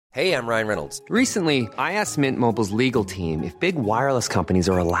Hey, I'm Ryan Reynolds. Recently, I asked Mint Mobile's legal team if big wireless companies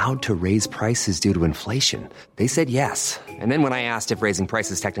are allowed to raise prices due to inflation. They said yes. And then when I asked if raising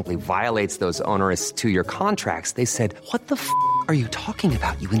prices technically violates those onerous two-year contracts, they said, "What the f*** are you talking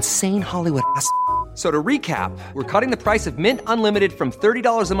about, you insane Hollywood ass?" So to recap, we're cutting the price of Mint Unlimited from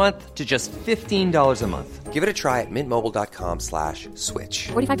 $30 a month to just $15 a month. Give it a try at mintmobile.com/switch.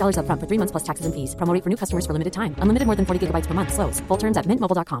 $45 up front for 3 months plus taxes and fees. Promo rate for new customers for limited time. Unlimited more than 40 gigabytes per month. Slows full terms at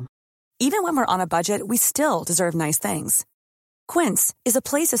mintmobile.com. Even when we're on a budget, we still deserve nice things. Quince is a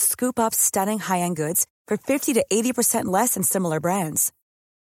place to scoop up stunning high-end goods for 50 to 80% less than similar brands.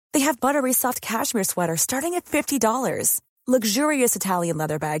 They have buttery soft cashmere sweaters starting at $50, luxurious Italian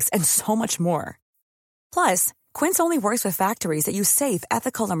leather bags, and so much more. Plus, Quince only works with factories that use safe,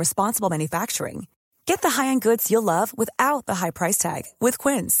 ethical, and responsible manufacturing. Get the high-end goods you'll love without the high price tag with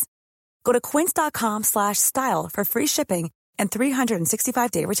Quince. Go to quince.com/style for free shipping and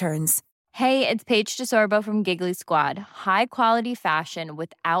 365-day returns. Hey, it's Paige DeSorbo from Giggly Squad. High quality fashion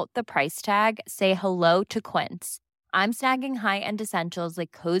without the price tag. Say hello to Quince. I'm snagging high-end essentials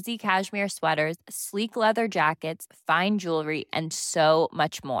like cozy cashmere sweaters, sleek leather jackets, fine jewelry, and so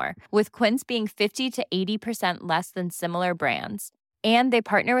much more. With Quince being 50 to 80% less than similar brands. And they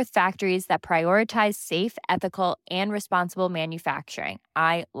partner with factories that prioritize safe, ethical, and responsible manufacturing.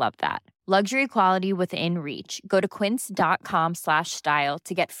 I love that. Luxury quality within reach. Go to quince.com/style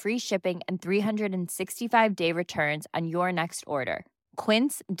to get free shipping and 365-day returns on your next order.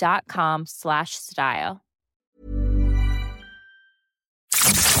 Quince.com/style.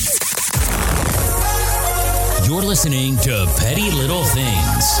 You're listening to Petty Little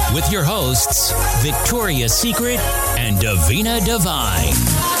Things with your hosts, Victoria's Secret and Davina Divine.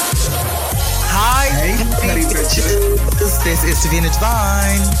 Hi, Petty Bitches. This is Davina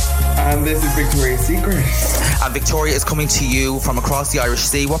Divine. And this is Victoria's Secret. And Victoria is coming to you from across the Irish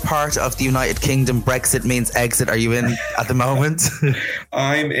Sea. What part of the United Kingdom Brexit means exit are you in at the moment?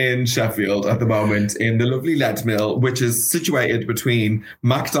 I'm in Sheffield at the moment in the lovely Leadmill, which is situated between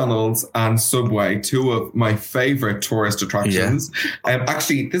McDonald's and Subway, two of my favourite tourist attractions. Yeah.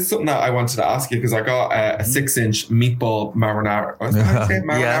 Actually, this is something that I wanted to ask you because I got a 6-inch meatball marinara. Was that how you say it?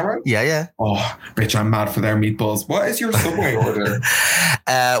 Marinara? Yeah. Oh, bitch, I'm mad for their meatballs. What is your Subway order?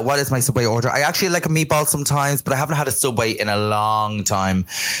 What is my Subway order? I actually like a meatball sometimes, but I haven't had a Subway in a long time.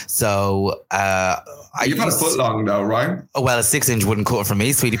 So you've had a foot long though, right? Oh, well, a 6-inch wouldn't cut it for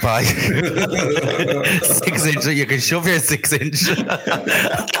me, sweetie pie. 6-inch, you can shove your 6-inch.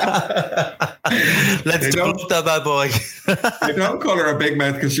 Let's dump that bad boy. I don't call her a big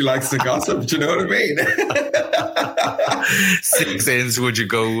mouth because she likes to gossip. Do you know what I mean? 6-inch, would you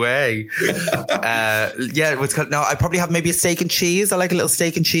go away? No, I probably have maybe a steak and cheese. I like a little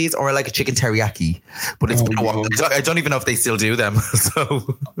steak and cheese, or I like a chicken teriyaki. But it's I don't even know if they still do them.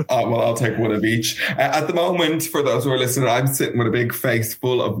 So, well, I'll take one of each. At the moment, for those who are listening, I'm sitting with a big face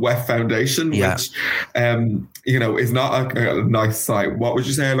full of wet foundation, which, is not a nice sight. What would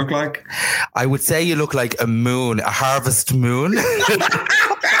you say I look like? I would say you look like a moon, a harvest moon.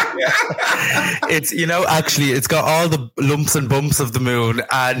 It's, actually, it's got all the lumps and bumps of the moon,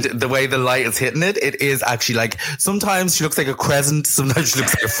 and the way the light is hitting it, it is actually like, sometimes she looks like a crescent, sometimes she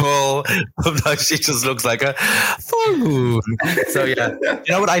looks like a full, sometimes she just looks like a full moon. So yeah, you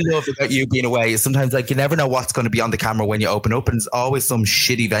know what I love about you being away is sometimes like you never know what's going to be on the camera when you open up, and it's always some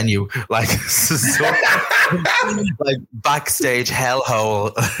shitty venue, like like backstage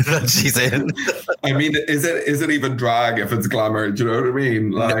hellhole that she's in. I mean, is it even drag if it's glamour? Do you know what I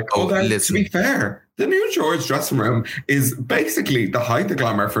mean? Like, to be fair, the new George dressing room is basically the height of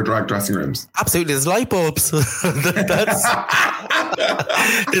glamour for drag dressing rooms. Absolutely. There's light bulbs.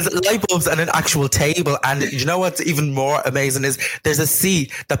 There's light bulbs and an actual table. And you know what's even more amazing is there's a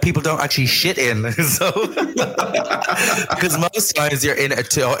seat that people don't actually shit in. So, because most times you're in a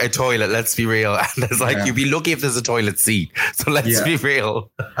toilet, let's be real. And there's you'd be lucky if there's a toilet seat. So let's be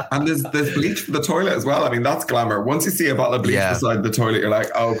real. And there's bleach for the toilet as well. I mean, that's glamour. Once you see a bottle of bleach beside the toilet, you're like,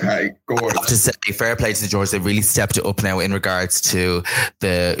 okay, gorgeous. I have to say, fair play to the George. They've really stepped it up now in regards to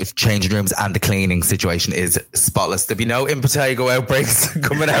the changing rooms, and the cleaning situation is spotless. There'll be no Impetigo outbreaks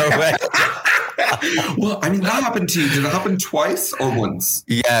coming our way. Well, I mean, that happened to you. Did it happen twice or once?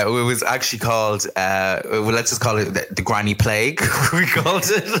 Yeah, it was actually called, let's just call it the granny plague, we called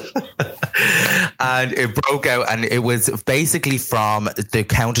it. And it broke out, and it was basically from the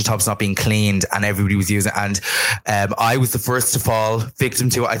countertops not being cleaned and everybody was using it. And I was the first to fall victim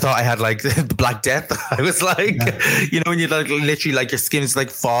to it. I thought I had like the Black Death. I was like, you know, when you like literally like your skin is like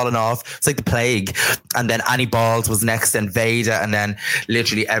falling off. It's like the plague. And then Annie Balls was next, and Veda, and then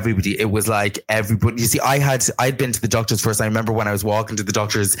literally everybody. It was like everybody. You see, I'd been to the doctors first. I remember when I was walking to the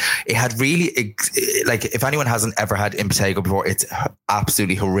doctors, it had really, like, if anyone hasn't ever had impetigo before, it's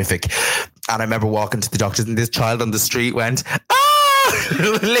absolutely horrific. And I remember walking to the doctors, and this child on the street went,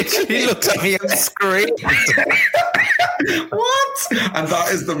 literally looked at me and screamed. What? And that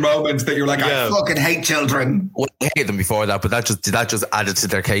is the moment that you're like, I fucking hate children. Well, I hated them before that, but that just added to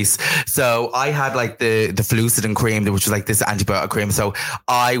their case. So I had like the Flucidin cream, which was like this antibiotic cream. So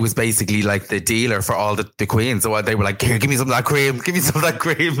I was basically like the dealer for all the queens. So they were like, here, give me some of that cream. Give me some of that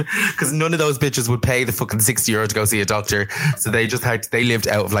cream. Because none of those bitches would pay the fucking €60 to go see a doctor. So they lived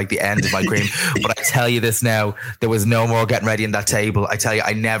out of like the end of my cream. But I tell you this now, there was no more getting ready in that table. I tell you,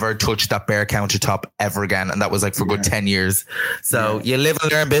 I never touched that bare countertop ever again. And that was like for good 10 years. So you live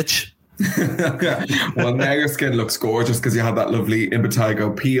and learn, bitch. Well, now your skin looks gorgeous because you had that lovely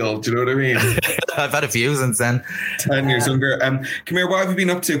impetigo peel. Do you know what I mean? I've had a few since then. 10 years younger. Come here, what have you been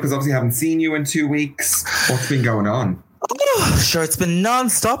up to? Because obviously I haven't seen you in 2 weeks. What's been going on? Oh, sure, it's been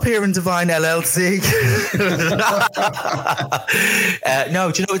non-stop here in Divine LLC.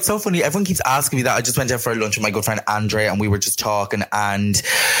 No, do you know, it's so funny. Everyone keeps asking me that. I just went out for lunch with my good friend Andre, and we were just talking, and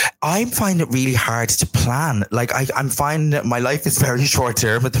I'm finding it really hard to plan. Like, I'm finding that my life is very short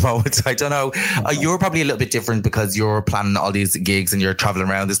term at the moment. I don't know. You're probably a little bit different because you're planning all these gigs and you're traveling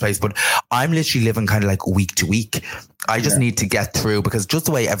around this place, but I'm literally living kind of like week to week. I just need to get through, because just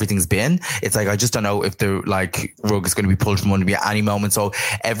the way everything's been, it's like I just don't know if the like rug is going to be pulled from under me at any moment. So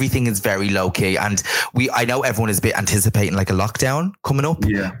everything is very low key, and I know everyone is a bit anticipating like a lockdown coming up,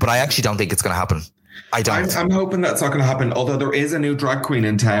 but I actually don't think it's going to happen. I don't. I'm hoping that's not going to happen, although there is a new drag queen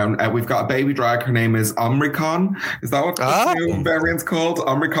in town. We've got a baby drag. Her name is Omricon. Is that what the new variant's called?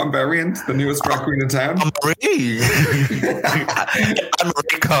 Omricon variant, the newest drag queen in town?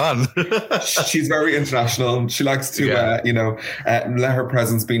 Omricon. She's very international. She likes to, let her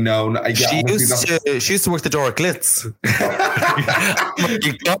presence be known. She used to work the door at Glitz.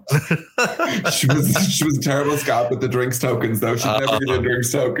 She was a terrible scalp with the drinks tokens, though. She'd never get a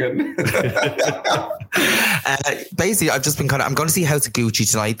drinks token. Basically, I've just been I'm going to see House of Gucci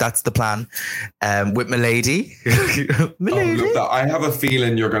tonight. That's the plan. With my lady. I have a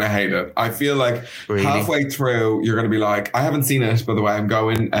feeling you're going to hate it. I feel like halfway through, you're going to be like, I haven't seen it, by the way. I'm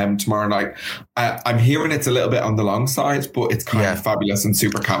going tomorrow night. I'm hearing it's a little bit on the long side, but it's kind of fabulous and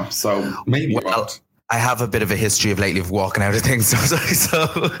super camp. So maybe not. I have a bit of a history of lately of walking out of things. So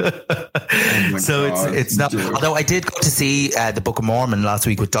it's not. Although I did go to see the Book of Mormon last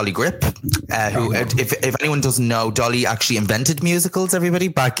week with Dolly Grip, who, if anyone doesn't know, Dolly actually invented musicals, everybody,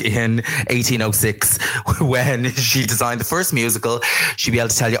 back in 1806 when she designed the first musical. She'd be able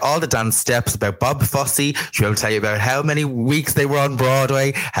to tell you all the dance steps about Bob Fosse. She'd be able to tell you about how many weeks they were on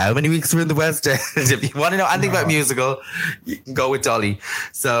Broadway, how many weeks were in the West End. If you want to know anything about musical, you can go with Dolly.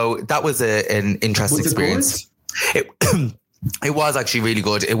 So that was an interesting experience. It was actually really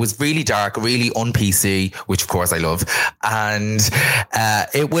good. It was really dark, really un-PC, which of course I love. And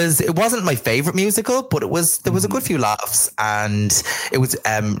it wasn't my favourite musical, but there was a good few laughs, and it was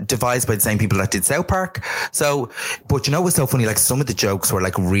devised by the same people that did South Park. So, but you know what's so funny? Like, some of the jokes were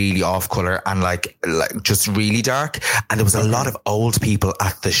like really off colour and like just really dark. And there was a lot of old people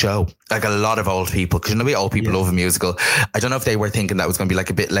at the show. Like a lot of old people, because you know, old people love a musical. I don't know if they were thinking that was going to be like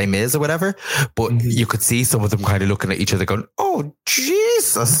a bit Les Mis or whatever, but you could see some of them kind of looking at each other going, oh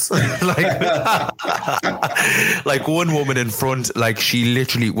Jesus. like one woman in front, like she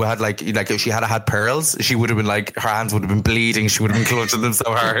literally had like if she had pearls, she would have been like, her hands would have been bleeding, she would have been clutching them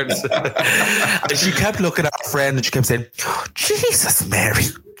so hard. And she kept looking at her friend and she kept saying, oh, Jesus Mary,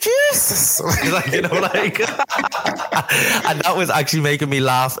 Jesus. And that was actually making me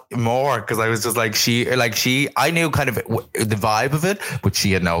laugh more, because I was just like, I knew kind of the vibe of it, but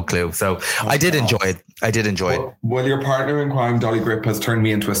she had no clue. So I did enjoy it. Well, your partner in crime, Dolly Grip, has turned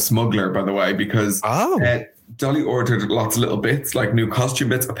me into a smuggler, by the way, because Dolly ordered lots of little bits, like new costume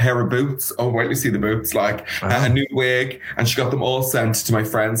bits, a pair of boots. Oh, wait till you see the boots, like a new wig. And she got them all sent to my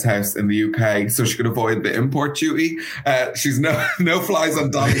friend's house in the UK so she could avoid the import duty. She's no flies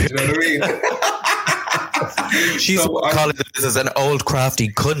on Dolly, you know what I mean? She's calling this as an old crafty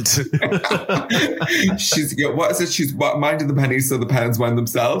cunt. She's what is it? She's minding the pennies so the pounds mind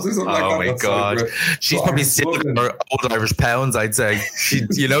themselves or something like that. Oh my God. She's probably still in her old Irish pounds, I'd say. She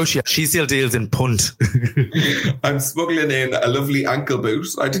still deals in punt. I'm smuggling in a lovely ankle boot.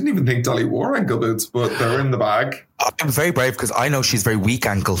 I didn't even think Dolly wore ankle boots, but they're in the bag. I'm very brave because I know she's very weak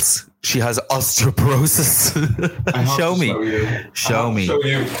ankles. She has osteoporosis. Show me. Show me. Show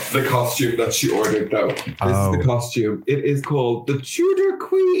you the costume that she ordered, though. This is the costume. It is called the Tudor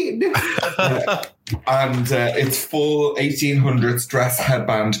Queen. And it's full 1800s dress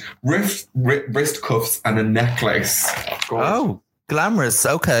headband, wrist cuffs, and a necklace. Oh, glamorous.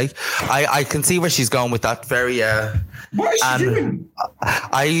 Okay. I can see where she's going with that. Very... What is she doing?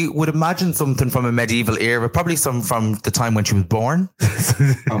 I would imagine something from a medieval era, probably some from the time when she was born.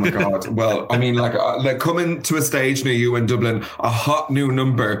 Oh my God. Well, I mean, like coming to a stage near you in Dublin, a hot new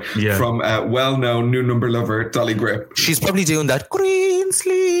number from a well-known new number lover, Dolly Grip. She's probably doing that green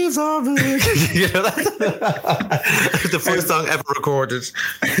sleeves of it. The first song ever recorded.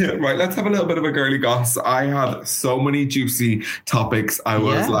 Right, let's have a little bit of a girly goss. I had so many juicy topics. I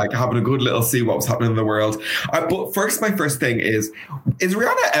was like having a good little see what was happening in the world. But first, my first thing is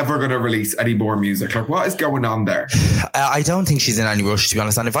Rihanna ever going to release any more music? Like, what is going on there? I don't think she's in any rush, to be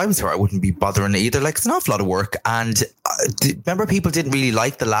honest. And if I was her, I wouldn't be bothering either. Like, it's an awful lot of work. And remember, people didn't really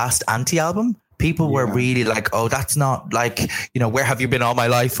like the last Anti album. People were really like, oh, that's not like, where have you been all my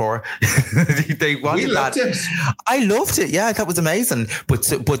life? Or they wanted that. It. I loved it. Yeah, that was amazing. But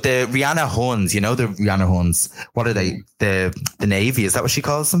the Rihanna Huns, the Rihanna Huns, what are they? The Navy, is that what she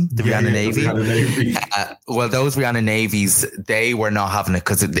calls them? The Rihanna Navy? Rihanna Navy. Well, those Rihanna Navies, they were not having it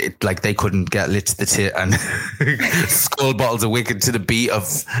because they couldn't get lit to the tit and skull bottles of Wicked to the beat of,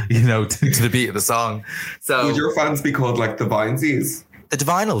 to the beat of the song. So would your fans be called like the Vinesies? The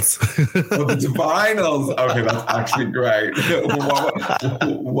Divinals. Oh, the Divinals. Okay, that's actually great.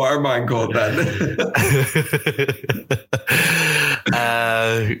 What are mine called then?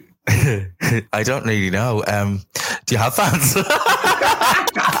 I don't really know. Do you have fans?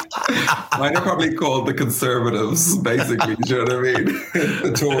 Mine are probably called the Conservatives, basically. Do you know what I mean?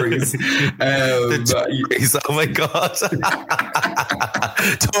 The Tories. The Tories. Oh my God.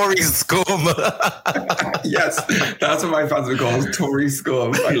 Tory scum. Yes, that's what my fans would call Tory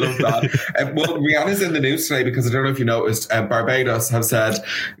scum. I love that. Well, Rihanna's in the news today because I don't know if you noticed, Barbados have said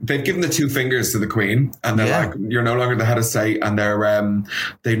they've given the two fingers to the Queen, and they're like, you're no longer the head of state, and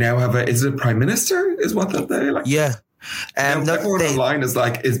they now have is it a prime minister? Is what they're like? Yeah. Everyone online is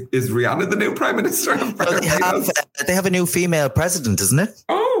like, is Rihanna the new prime minister? They have a new female president, isn't it?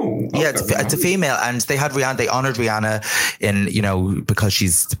 Oh, okay. Yeah, it's a female, and they had Rihanna. They honored Rihanna in because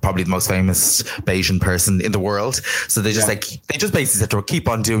she's probably the most famous Bayesian person in the world. So they just they just basically said to her, "Keep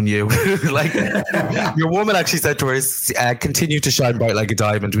on doing you." Like your woman actually said to her, "Continue to shine bright like a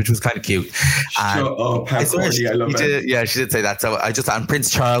diamond," which was kind of cute. Shut up, how corny, I love it. Yeah, she did say that. So and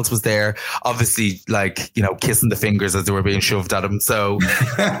Prince Charles was there, obviously, kissing the fingers as they were being shoved at him. So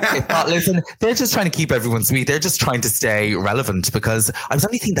listen, they're just trying to keep everyone sweet. They're just trying to stay relevant, because I was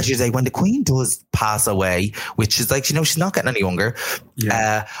only thinking that yesterday when the Queen does pass away, which is like, she's not getting any younger.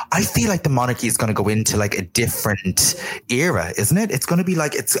 Yeah. I feel like the monarchy is going to go into like a different era, isn't it? It's going to be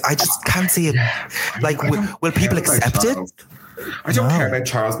like, I just can't see it. Like, will people accept it? I don't care about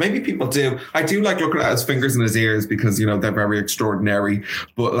Charles. Maybe people do. I do like looking at his fingers and his ears because, they're very extraordinary.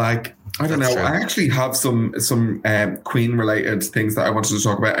 But like, I don't know. True. I actually have some Queen related things that I wanted to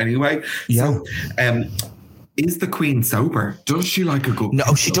talk about anyway. Yeah. So, is the Queen sober? Does she like a good?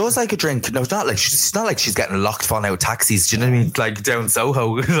 No, she does like a drink. No, it's not like she's getting locked, falling out of taxis. Do you know what I mean? Like down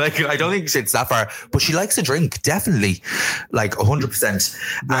Soho. Like, I don't think it's that far, but she likes a drink, definitely, like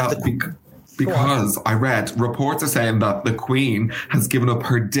 100%. Because I read reports are saying that the Queen has given up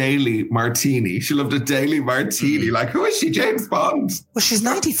her daily martini. She loved a daily martini. Like, who is she? James Bond? Well, she's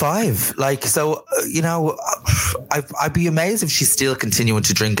 95. Like, so, I'd be amazed if she's still continuing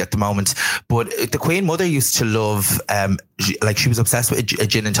to drink at the moment. But the Queen Mother used to love, she was obsessed with a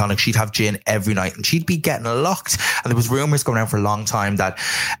gin and tonic. She'd have gin every night and she'd be getting locked. And there was rumors going around for a long time that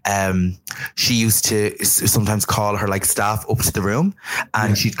she used to sometimes call her like staff up to the room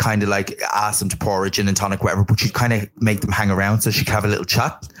and she'd kind of like ask them to pour a gin and tonic, whatever, but she'd kind of make them hang around so she could have a little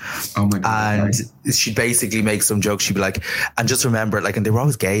chat. Oh my God. And she'd basically make some jokes. She'd be like, and just remember, and they were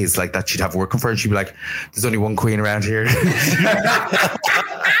always gays like that she'd have working for her, and she'd be like, there's only one Queen around here.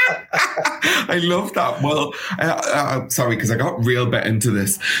 I love that. Well, sorry, because I got real bit into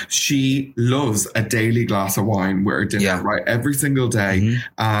this. She loves a daily glass of wine with her dinner, right? Every single day. Mm-hmm.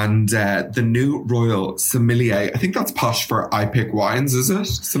 And the new royal sommelier, I think that's posh for I Pick Wines, is it?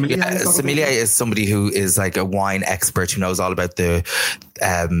 Sommelier? Yeah, sommelier is somebody who is like a wine expert who knows all about the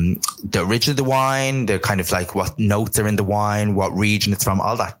origin of the wine, the kind of like what notes are in the wine, what region it's from,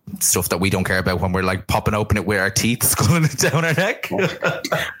 all that stuff that we don't care about when we're like popping open it with our teeth, sculling it down our neck.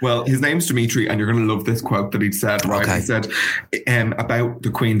 Well, his name's Dimitri, and you're going to love this quote that he said, right? Okay. He said about the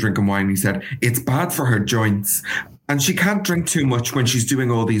Queen drinking wine, he said, "It's bad for her joints. And she can't drink too much when she's doing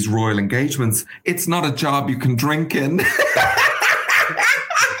all these royal engagements. It's not a job you can drink in."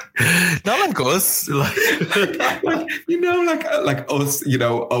 Not like us. Like us,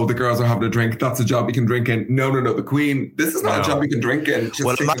 the girls are having a drink. That's a job you can drink in. No, the Queen. This is not a job you can drink in. Just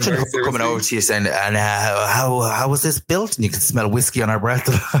well, imagine her coming over to you saying, "And how was this built?" And you can smell whiskey on her breath.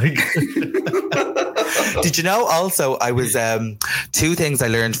 Did you know also I was two things I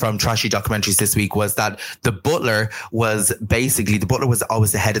learned from trashy documentaries this week was that the butler was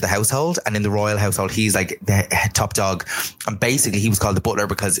always the head of the household, and in the royal household he's like the top dog, and basically he was called the butler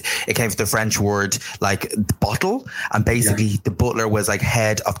because it came from the French word like bottle, and basically the butler was like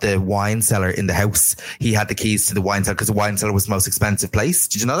head of the wine cellar in the house. He had the keys to the wine cellar because the wine cellar was the most expensive place.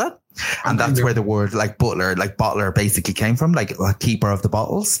 Did you know that? And that's where the word like butler, like bottler basically came from, like a keeper of the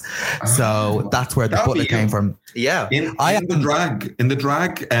bottles. So that's where the butler came from. Yeah. In the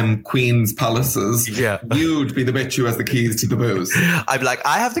drag Queen's palaces, you'd be the bitch who has the keys to the booze. I'd be like,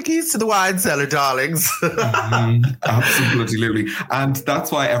 I have the keys to the wine cellar, darlings. Absolutely. And that's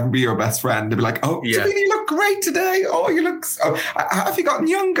why everybody your best friend. They'd be like, "Oh, Davina, you look great today. Oh, you look so, have you gotten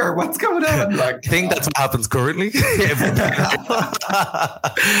younger? What's going on?" Like, I think that's what happens currently.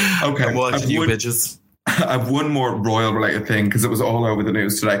 Okay, I'm watching you bitches. I have one more royal related thing because it was all over the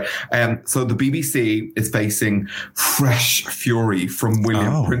news today. So the BBC is facing fresh fury from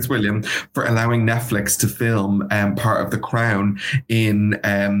Prince William for allowing Netflix to film part of The Crown in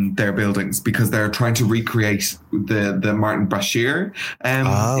their buildings because they're trying to recreate the Martin Bashir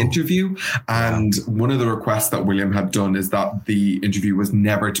interview. And one of the requests that William had done is that the interview was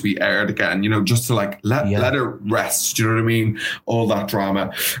never to be aired again, just to like let it rest. Do you know what I mean? All that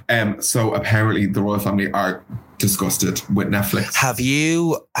drama. So apparently the royal family are disgusted with Netflix. Have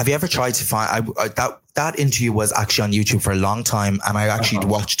you ever tried to find that interview was actually on YouTube for a long time, and I actually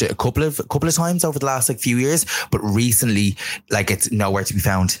watched it a couple of times over the last like few years, but recently like it's nowhere to be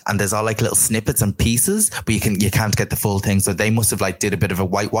found, and there's all like little snippets and pieces, but you can't get the full thing. So they must have like did a bit of a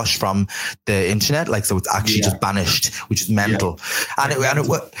whitewash from the internet, like, so it's actually just banished, which is mental. And it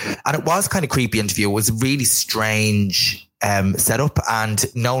was kind of creepy interview. It was a really strange setup, and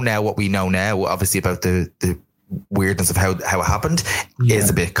now what we know now obviously about the weirdness of how it happened is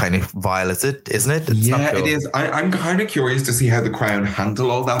a bit kind of vile, isn't it? It's not cool. It is. I'm kind of curious to see how the Crown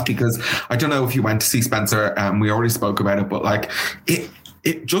handle all that, because I don't know if you went to see Spencer, we already spoke about it, but like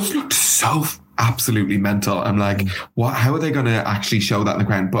it just looked so absolutely mental. I'm like, how are they going to actually show that in the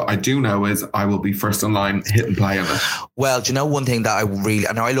Crown? But I do know is I will be first in line, hit and play on it. Well, do you know one thing that I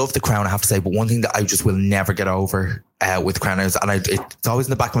love the Crown, I have to say, but one thing that I just will never get over with Crown is, and it's always in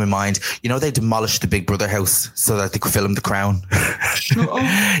the back of my mind, they demolished the Big Brother house so that they could film The Crown.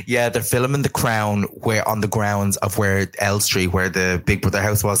 Yeah, they're filming The Crown on the grounds of where Elstree, where the Big Brother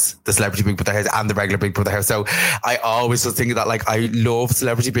house was, the Celebrity Big Brother house and the regular Big Brother house. So I always was thinking that, like, I love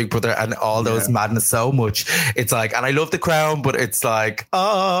Celebrity Big Brother and all those madness so much. It's like, and I love The Crown, but it's like,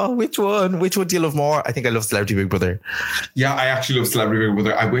 which one do you love more? I think I love Celebrity Big Brother. Yeah, I actually love Celebrity Big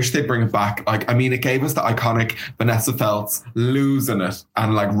Brother. I wish they'd bring it back. Like, I mean, it gave us the iconic Vanessa Feltz losing it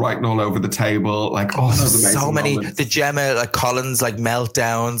and like writing all over the table, like so many moments. The Gemma like Collins like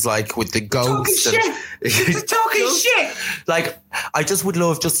meltdowns, like with the ghosts talking shit. Like, I just would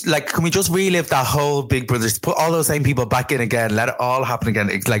love, just like, can we just relive that whole Big Brother, put all those same people back in again, let it all happen again,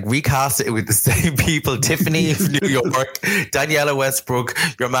 it's like recast it with the same people, Tiffany from New York, Daniela Westbrook,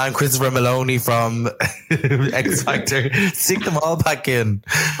 your man Christopher Maloney from X Factor, stick them all back in.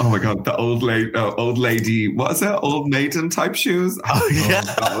 Oh my god, the old lady, what is it, old maiden type shoes?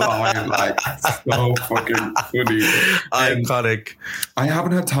 That line, like, so fucking funny, iconic. I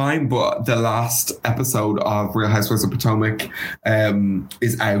haven't had time, but the last episode of Real Housewives of Potomac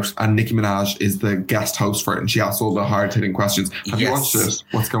is out, and Nicki Minaj is the guest host for it, and she asks all the hard-hitting questions. Have you watched it?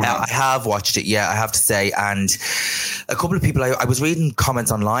 What's going on? I have watched it, I have to say, and a couple of people, I was reading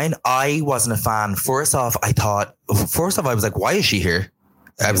comments online. I wasn't a fan. First off, I was like, why is she here?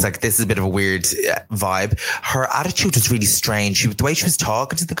 I was like, this is a bit of a weird vibe. Her attitude was really strange. The way she was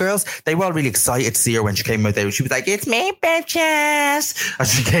talking to the girls, they were all really excited to see her when she came out there. She was like, it's me, bitches. And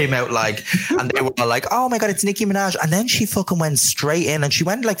she came out like, and they were all like, oh my God, it's Nicki Minaj. And then she fucking went straight in and she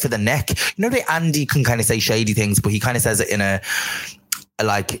went like for the neck. You know, Andy can kind of say shady things, but he kind of says it in a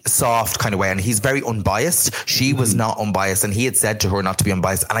like soft kind of way, and he's very unbiased. She was not unbiased, and he had said to her not to be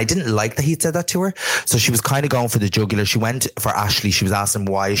unbiased, and I didn't like that he had said that to her. So she was kind of going for the jugular. She went for Ashley. She was asking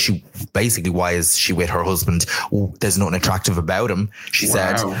why is she with her husband? Oh, there's nothing attractive about him, she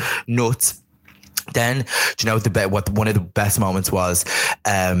said. Nuts. Then, do you know what one of the best moments was?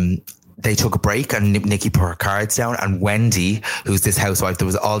 They took a break and Nicki put her cards down, and Wendy, who's this housewife, there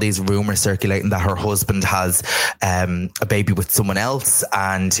was all these rumours circulating that her husband has a baby with someone else,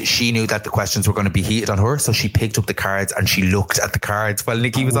 and she knew that the questions were going to be heated on her, so she picked up the cards and she looked at the cards while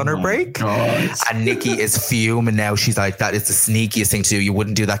Nicki was on her break. God. And Nicki is fuming now. She's like, that is the sneakiest thing to do. You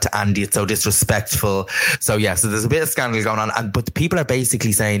wouldn't do that to Andy. It's so disrespectful. So yeah, so there's a bit of scandal going on, but the people are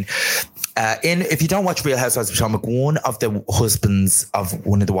basically saying, if you don't watch Real Housewives of Potomac, one of the husbands of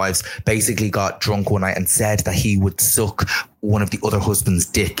one of the wives basically got drunk one night and said that he would suck one of the other husband's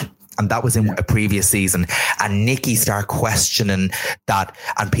dick. And that was in a previous season. And Nicki started questioning that.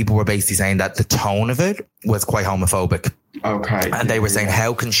 And people were basically saying that the tone of it was quite homophobic. Okay. And they were saying,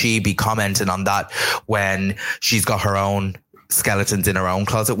 how can she be commenting on that when she's got her own skeletons in her own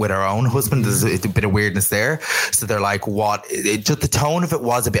closet with her own husband? There's a bit of weirdness there. So they're like, what? Just the tone of it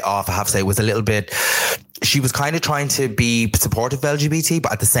was a bit off, I have to say. It was a little bit... She was kind of trying to be supportive of LGBT,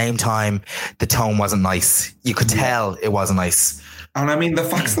 but at the same time, the tone wasn't nice. You could tell it wasn't nice. And I mean, the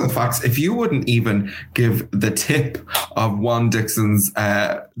facts are the facts. If you wouldn't even give the tip of Juan Dixon's dick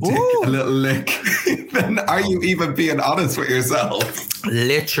a little lick, then are you even being honest with yourself?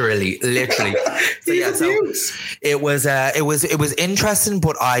 Literally. So yeah, so it was interesting,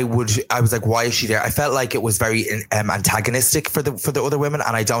 but I was like, why is she there? I felt like it was very antagonistic for the other women,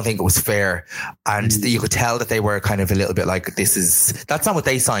 and I don't think it was fair. And you could tell that they were kind of a little bit like, that's not what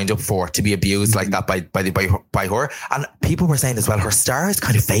they signed up for, to be abused like that by her. And people were saying as well, her star is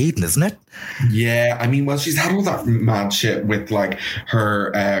kind of fading, isn't it? Yeah, I mean, well, she's had all that mad shit with like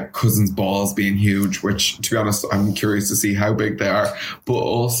her cousin's balls being huge, which, to be honest, I'm curious to see how big they are. But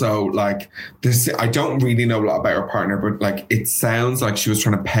also, like, I don't really know a lot about her partner, but like, it sounds like she was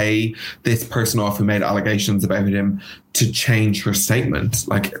trying to pay this person off who made allegations about him to change her statement.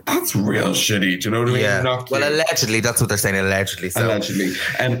 Like, that's real shitty. Do you know what I mean? Yeah. Well, allegedly, that's what they're saying. Allegedly.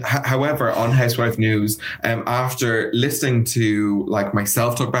 However, on Housewife News, after listening to like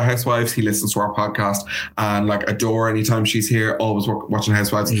myself talk about Housewives, he listens to our podcast, and like Adore, anytime she's here, always watching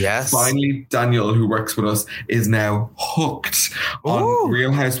Housewives. Yes. Finally, Daniel, who works with us, is now hooked on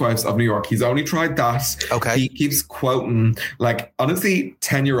Real Housewives of New York. He's only tried that. Okay. He keeps quoting, like, honestly,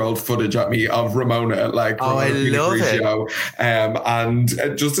 10-year-old footage at me of Ramona. Like, I love it. And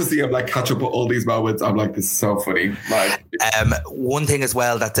just to see him like catch up with all these moments, I'm like, this is so funny. Like, one thing as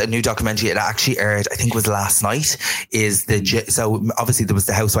well, that's a new documentary, it actually aired, I think it was last night, is so obviously there was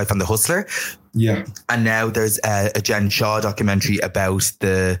The Housewife and The Hustler. Yeah. And now there's a Jen Shaw documentary about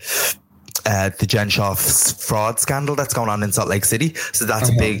the Jen Shaw fraud scandal that's going on in Salt Lake City. So that's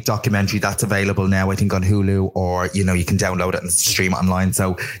a big documentary that's available now, I think, on Hulu, or, you know, you can download it and stream it online.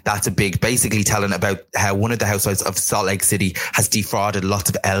 So that's a big, basically telling about how one of the housewives of Salt Lake City has defrauded lots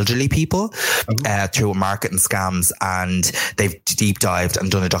of elderly people through marketing scams, and they've deep dived and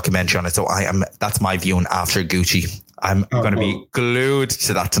done a documentary on it. So that's my viewing after Gucci. I'm going to be glued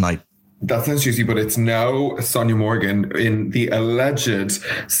to that tonight. That sounds juicy, but it's now Sonia Morgan in the alleged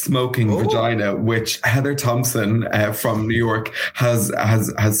smoking vagina, which Heather Thompson from New York has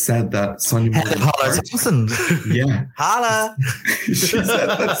said that Sonia Morgan. Heather Thompson. Yeah. Holla. She said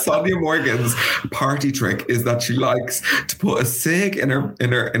that Sonia Morgan's party trick is that she likes to put a cig in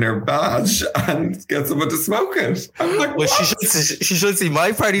her badge and get someone to smoke it. I'm like, well, she should see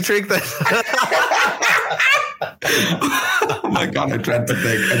my party trick then. Oh my God, I dread to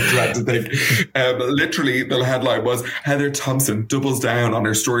think. Literally, the headline was Heather Thompson doubles down on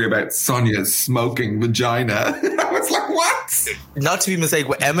her story about Sonia's smoking vagina. I was like, what? Not to be mistaken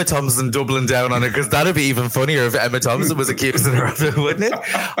with Emma Thompson doubling down on it, because that'd be even funnier if Emma Thompson was accusing her of it, wouldn't it?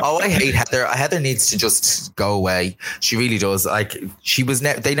 Oh, I hate Heather. Heather needs to just go away. She really does. Like, she was.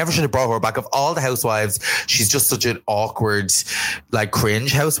 They never should have brought her back. Of all the housewives, she's just such an awkward, like,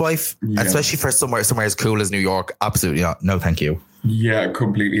 cringe housewife, especially for somewhere as cool as New York. Absolutely not. No, thank you. Yeah,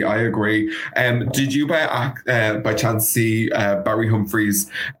 completely. I agree. Did you by chance see Barry Humphries,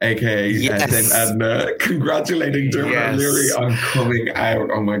 aka Dame Edna, congratulating Dermot O'Leary on coming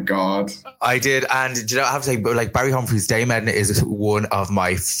out? Oh my God. I did. And do you know, I have to say, like, Barry Humphries, Dame Edna is one of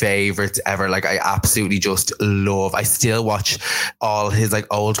my favorites ever. Like, I absolutely just love. I still watch all his like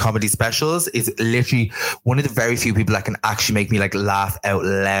old comedy specials. It's literally one of the very few people that can actually make me like laugh out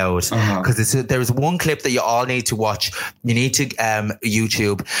loud. Because there is one clip that you all need to watch. You need to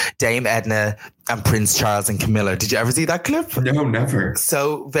YouTube Dame Edna and Prince Charles and Camilla. Did you ever see that clip? No, never.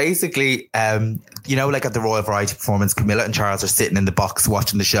 So basically, you know, like at the Royal Variety Performance, Camilla and Charles are sitting in the box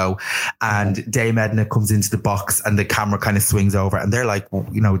watching the show, and Dame Edna comes into the box and the camera kind of swings over, and they're like, well,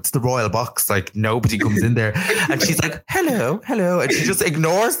 you know, it's the royal box, like nobody comes in there. And she's like, hello, and she just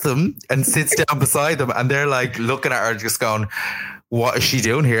ignores them and sits down beside them, and they're like looking at her just going, what is she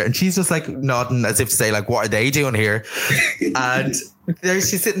doing here? And she's just like nodding as if to say, like, what are they doing here? And there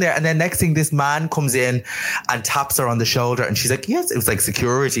she's sitting there. And then next thing, this man comes in and taps her on the shoulder. And she's like, yes, it was like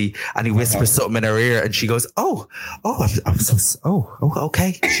security. And he whispers something in her ear. And she goes, I'm so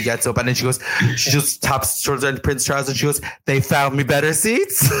okay. She gets up and then she just taps shoulder to Prince Charles and she goes, they found me better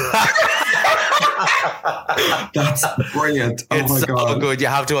seats. That's brilliant. Oh it's my God. So good. You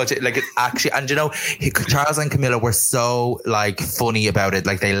have to watch it. Like, it's actually, and you know, Charles and Camilla were so like funny about it.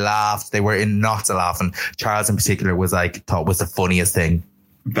 Like, they laughed. They were in knots of laughing. Charles in particular thought was the funniest thing.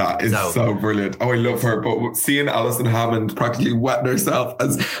 That is so brilliant. Oh, I love her. But seeing Alison Hammond practically wetting herself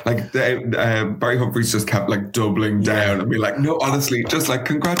as like Barry Humphries just kept like doubling down and be like, no, honestly, just like,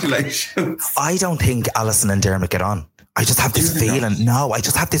 congratulations. I don't think Alison and Dermot get on. I just have this feeling. No, I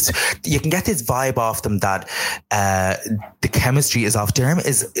just have this. You can get this vibe off them that the chemistry is off.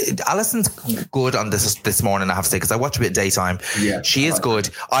 Alison's good on this morning, I have to say, because I watch a bit of daytime. Yeah, she is good.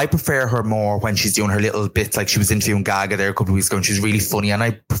 I prefer her more when she's doing her little bits. Like, she was interviewing Gaga there a couple of weeks ago, and she's really funny. And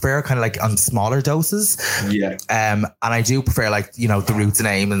I prefer her kind of like on smaller doses. Yeah. And I do prefer, like, you know, the Roots and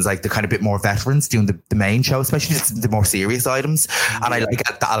Eamon's, like the kind of bit more veterans doing the main show, especially the more serious items. And I like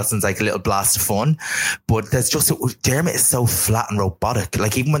that Alison's like a little blast of fun. But there's just Dermot is so flat and robotic.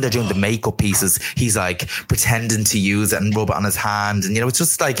 Like, even when they're doing the makeup pieces, he's like pretending to use it and rub it on his hand, and you know, it's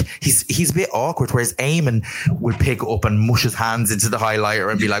just like he's a bit awkward. Whereas Eamon would pick up and mush his hands into the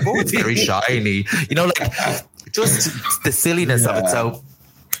highlighter and be like, "Oh, it's very shiny," you know, like just the silliness of it. So.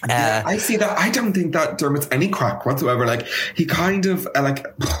 I see that. I don't think that Dermot's any crack whatsoever. Like, he kind of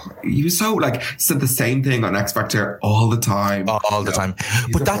he was so like said the same thing on X Factor all the time. All the time.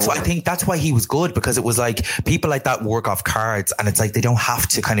 But that's why I think that's why he was good, because it was like people like that work off cards, and it's like they don't have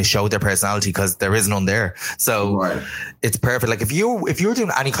to kind of show their personality because there is none there. So it's perfect. Like, if you're doing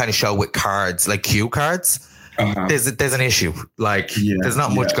any kind of show with cards, like cue cards, there's an issue. Like, there's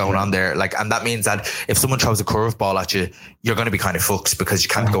not much going on there. Like, and that means that if someone throws a curveball at you, you're going to be kind of fucked because you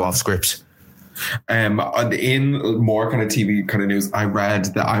can't go off script. In more kind of TV kind of news, I read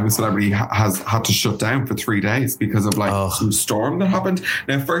that I'm a Celebrity has had to shut down for 3 days because of like some storm that happened.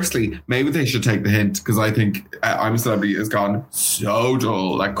 Now, firstly, maybe they should take the hint, because I think I'm a Celebrity has gone so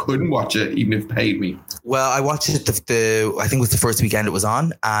dull. I couldn't watch it even if it paid me. Well, I watched it I think it was the first weekend it was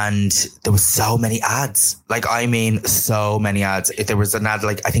on, and there was so many ads. Like, I mean, so many ads. If there was an ad,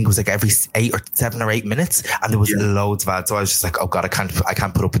 like, I think it was like every 7 or 8 minutes, and there was loads of ads. So I was just like, oh God, I can't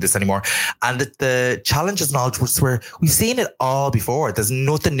put up with this anymore. And the challenges and all, where we've seen it all before. There's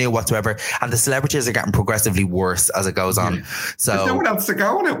nothing new whatsoever, and the celebrities are getting progressively worse as it goes on. So there's no one else to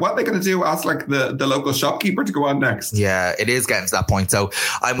go on it. What are they going to do? Ask like the local shopkeeper to go on next? Yeah, it is getting to that point. So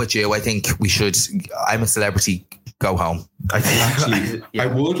I'm with you. I think we should. I'm a Celebrity. Go home. Actually, I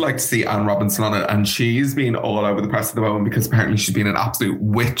would like to see Anne Robinson on it, and she's been all over the press at the moment because apparently she's been an absolute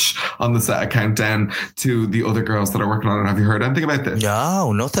witch on the set of Countdown to the other girls that are working on it. Have you heard anything about this?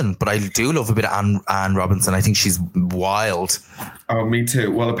 No, nothing. But I do love a bit of Anne Robinson. I think she's wild. Oh, me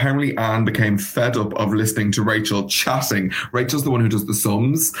too. Well, apparently Anne became fed up of listening to Rachel chatting. Rachel's the one who does the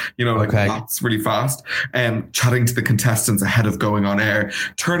sums, you know, like that's really fast. Chatting to the contestants ahead of going on air,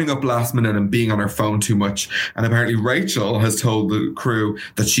 turning up last minute and being on her phone too much. And apparently Rachel has told the crew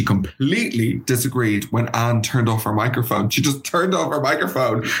that she completely disagreed when Anne turned off her microphone. She just turned off her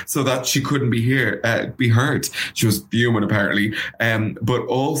microphone so that she couldn't be heard. She was fuming apparently. But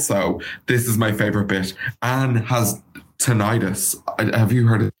also, this is my favorite bit. Anne has tinnitus. Have you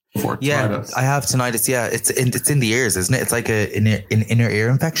heard it before? Yeah, tinnitus. I have tinnitus. Yeah, it's in the ears, isn't it? It's like an inner ear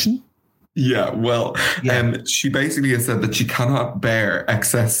infection. Yeah, well, she basically has said that she cannot bear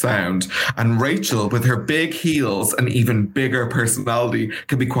excess sound, and Rachel, with her big heels and even bigger personality,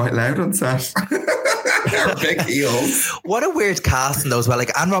 can be quite loud on set. They're big heels. What a weird casting though as well.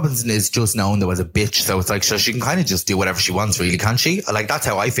 Like Anne Robinson is just known though as a bitch, so it's like so she can kind of just do whatever she wants, really, can't she? Like that's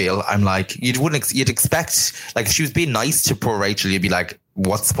how I feel. I'm like you'd expect, like if she was being nice to poor Rachel, you'd be like,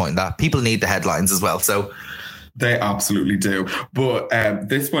 what's the point in that? People need the headlines as well, so. They absolutely do. But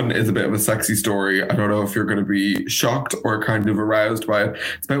this one is a bit of a sexy story. I don't know if you're going to be shocked or kind of aroused by it.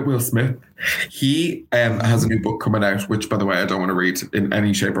 It's about Will Smith. He has a new book coming out, which, by the way, I don't want to read in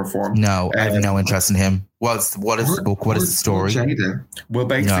any shape or form. No, I have no interest in him. What is the book? What is the story? Well,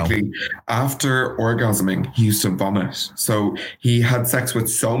 basically, after orgasming, he used to vomit. So he had sex with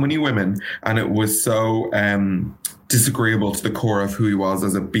so many women, and it was so disagreeable to the core of who he was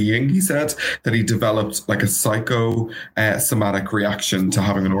as a being, he said, that he developed like a psychosomatic reaction to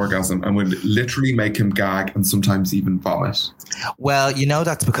having an orgasm and would literally make him gag and sometimes even vomit. Well, you know,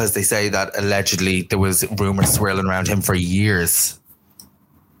 that's because they say that allegedly there was rumours swirling around him for years.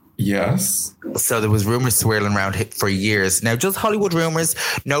 Yes. So there was rumours swirling around him for years. Now, just Hollywood rumours,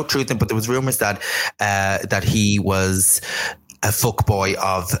 no truth in, but there was rumours that that he was a fuckboy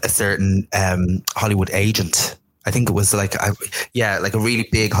of a certain Hollywood agent. I think it was like a really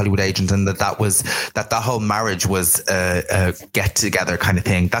big Hollywood agent, and that whole marriage was a get together kind of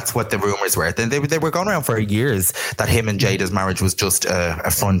thing. That's what the rumors were. They were going around for years that him and Jada's marriage was just a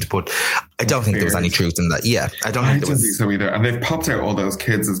front, but I don't think there was any truth in that. Yeah, I don't think so either. And they've popped out all those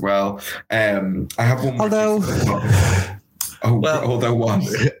kids as well. I have one more. Although what?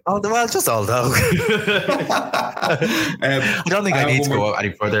 Although, just although. I don't think I need to go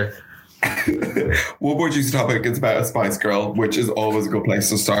any further. One more juicy topic is about a Spice Girl, which is always a good place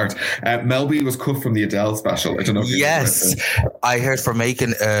to start. Mel B was cut from the Adele special. I don't know if yes, I heard from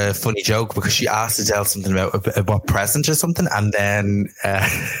making a funny joke because she asked Adele something about what present or something, and then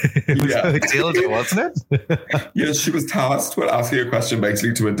it was a dildo, wasn't it? Yes, she was tasked with asking a question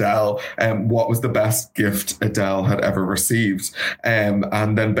basically to Adele, what was the best gift Adele had ever received, and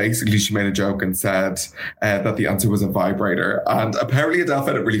then basically she made a joke and said that the answer was a vibrator, and apparently Adele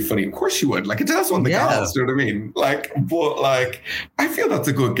found it really funny. Of course she would. Like, Adele's one of the girls, do you know what I mean? Like, but like, I feel that's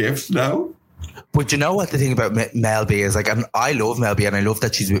a good gift, no? But you know what the thing about Mel B is, like, I love Mel B and I love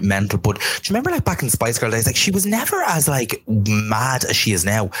that she's a bit mental, but do you remember like back in Spice Girl days, like she was never as like mad as she is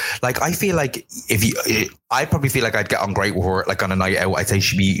now. Like I feel like I probably feel like I'd get on great with her, like on a night out, I'd say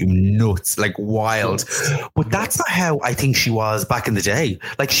she'd be nuts, like wild. But that's not how I think she was back in the day.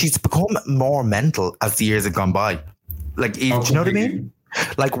 Like she's become more mental as the years have gone by. Like, do you know what I mean?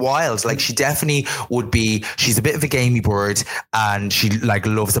 Like wild, like she definitely would be. She's a bit of a gamey bird, and she like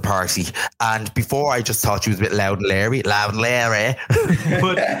loves a party. And before, I just thought she was a bit loud and leery. But I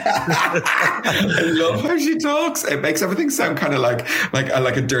love how she talks. It makes everything sound kind of like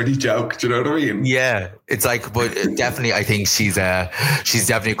a dirty joke. Do you know what I mean? Yeah, it's like, but definitely, I think she's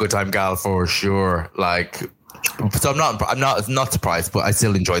definitely a good time gal for sure. Like, so I'm not surprised, but I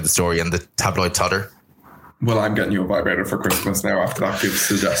still enjoy the story and the tabloid totter. Well, I'm getting you a vibrator for Christmas now after that good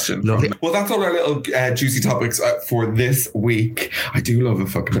suggestion. Well, that's all our little juicy topics for this week. I do love a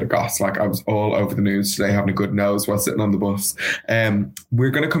fucking bit of goss. Like, I was all over the news today having a good nose while sitting on the bus. We're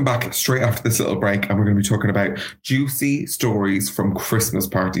going to come back straight after this little break and we're going to be talking about juicy stories from Christmas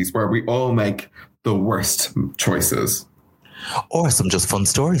parties where we all make the worst choices. Or some just fun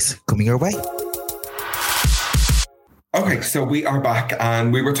stories coming your way. Okay, so we are back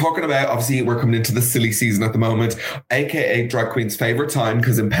and we were talking about, obviously we're coming into the silly season at the moment, aka drag queen's favourite time,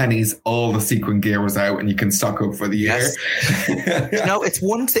 because in Pennies all the sequin gear was out and you can stock up for the year. Yes. You know, it's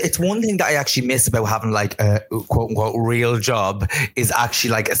one thing that I actually miss about having like a quote unquote real job is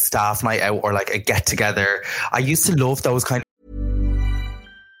actually like a staff night out or like a get together. I used to love those kind of.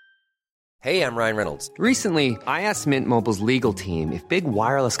 Hey, I'm Ryan Reynolds. Recently, I asked Mint Mobile's legal team if big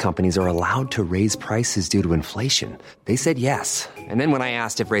wireless companies are allowed to raise prices due to inflation. They said yes. And then when I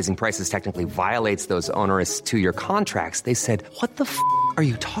asked if raising prices technically violates those onerous 2-year contracts, they said, "What the f*** are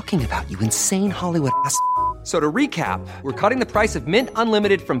you talking about, you insane Hollywood ass?" So to recap, we're cutting the price of Mint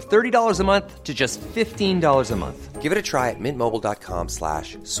Unlimited from $30 a month to just $15 a month. Give it a try at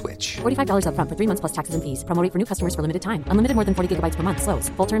mintmobile.com/switch. $45 up front for 3 months plus taxes and fees. Promo rate for new customers for limited time. Unlimited more than 40 gigabytes per month. Slows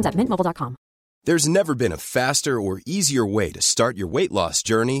full terms at mintmobile.com. There's never been a faster or easier way to start your weight loss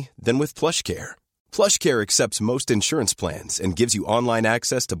journey than with PlushCare. PlushCare accepts most insurance plans and gives you online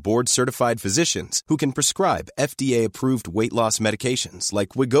access to board-certified physicians who can prescribe FDA-approved weight loss medications like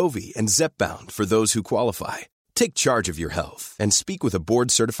Wegovy and Zepbound for those who qualify. Take charge of your health and speak with a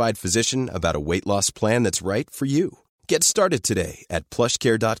board-certified physician about a weight loss plan that's right for you. Get started today at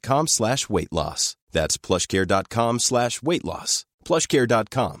plushcare.com/weight loss. That's plushcare.com/weight loss.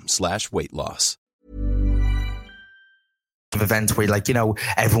 plushcare.com/weight loss. events where, like, you know,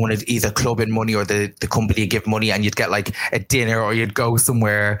 everyone would either club in money or the company would give money, and you'd get like a dinner or you'd go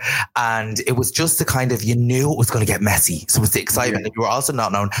somewhere, and it was just the kind of, you knew it was going to get messy, so it was the excitement, and you were also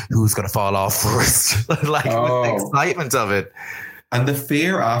not knowing who's going to fall off first. Like, it was the excitement of it. And the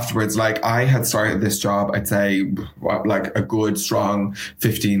fear afterwards, like, I had started this job, I'd say, like a good, strong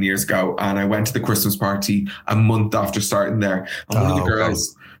 15 years ago. And I went to the Christmas party a month after starting there. And one of the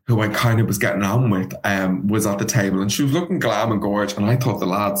girls who I kind of was getting on with was at the table, and she was looking glam and gorgeous. And I thought the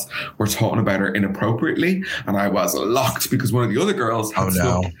lads were talking about her inappropriately. And I was locked because one of the other girls had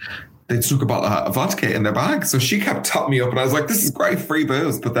they took a bottle of vodka in their bag. So she kept topping me up, and I was like, this is great, free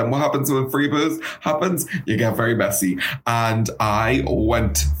booze. But then what happens when free booze happens? You get very messy. And I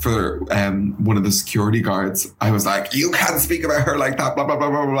went for one of the security guards. I was like, you can't speak about her like that, blah, blah, blah,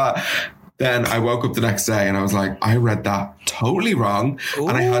 blah, blah. Then I woke up the next day and I was like, I read that totally wrong. Ooh.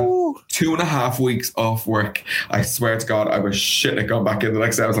 And I had 2.5 weeks off work. I swear to God, I was shitting it going back in the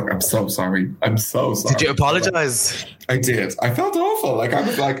next day. I was like, I'm so sorry. I'm so sorry. Did you apologize? I did. I felt awful. Like, I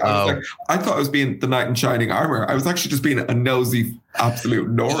thought I was being the knight in shining armor. I was actually just being a nosy absolute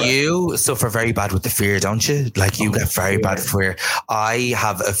Nora. You suffer very bad with the fear, don't you? Like, you get very bad fear. I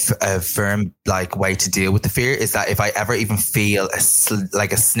have a firm, like, way to deal with the fear is that if I ever even feel a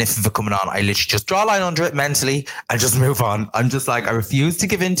sniff of it coming on, I literally just draw a line under it mentally and just move on. I'm just like, I refuse to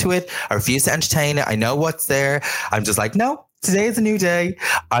give into it. I refuse to entertain it. I know what's there. I'm just like, no. Today is a new day.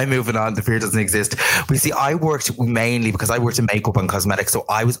 I'm moving on. The fear doesn't exist. But you see, I worked mainly because I worked in makeup and cosmetics. So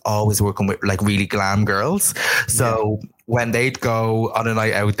I was always working with like really glam girls. So when they'd go on a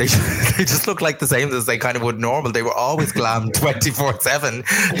night out, they just look like the same as they kind of would normal. They were always glam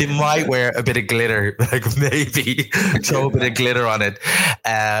 24/7. They might wear a bit of glitter, like maybe throw a bit of glitter on it.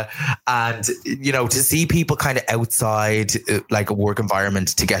 And, you know, to see people kind of outside like a work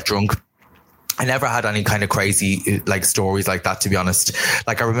environment to get drunk, I never had any kind of crazy like stories like that, to be honest.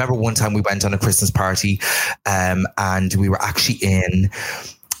 Like, I remember one time we went on a Christmas party and we were actually in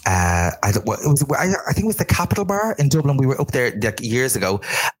I think it was the Capital Bar in Dublin. We were up there like years ago,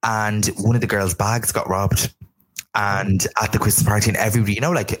 and one of the girls' bags got robbed. And at the Christmas party, and everybody, you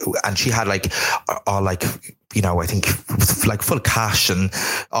know, like, and she had like all like, you know, I think like full cash and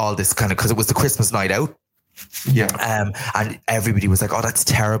all this kind of, because it was the Christmas night out. Yeah. And everybody was like, oh, that's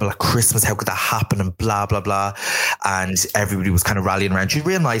terrible at Christmas. How could that happen? And blah, blah, blah. And everybody was kind of rallying around. She's a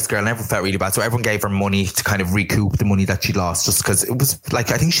real nice girl and everyone felt really bad. So everyone gave her money to kind of recoup the money that she lost, just because it was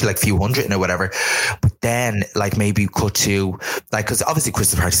like, I think she like a few hundred in or whatever. But then like maybe cut to like, because obviously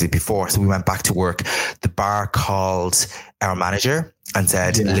Christmas parties before. So we went back to work. The bar called our manager and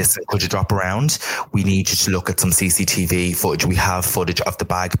said, listen, could you drop around? We need you to look at some CCTV footage. We have footage of the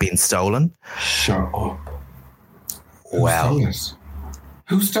bag being stolen. Shut up.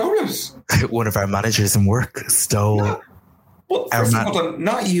 Who stole it? One of our managers in work stole. No. Well, first of all,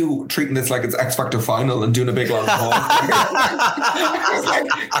 not you treating this like it's X Factor final and doing a big long call. I was like,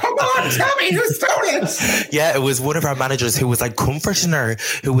 come on, tell me who stole it. Yeah, it was one of our managers who was like comforting her,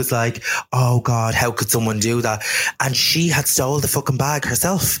 who was like, oh God, how could someone do that? And she had stole the fucking bag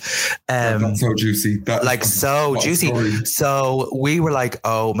herself. That's so juicy. So juicy. Story. So we were like,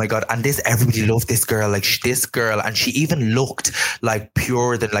 oh my God. And everybody loved this girl, like this girl. And she even looked like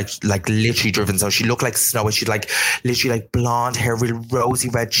purer than like literally driven. So she looked like Snow. She'd like literally like blonde hair, real rosy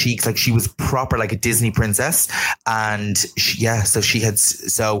red cheeks, like she was proper like a Disney princess. And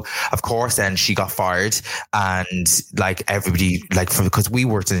so of course then she got fired, and like everybody, like, because we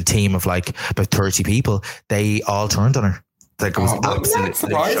worked in a team of like about 30 people, they all turned on her. Like, it was absolutely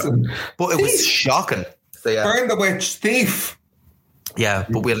surprising, but it was shocking. So, yeah. Burn the witch, thief. Yeah,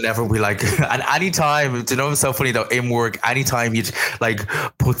 but we'll never be like, and anytime, do you know what's so funny though, in work, anytime you'd like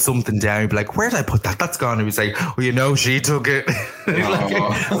put something down, you'd be like, where did I put that? That's gone. And we'd say, well, you know, she took it.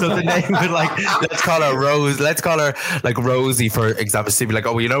 So the name would like, let's call her Rose. Let's call her like Rosie, for example. She'd be like,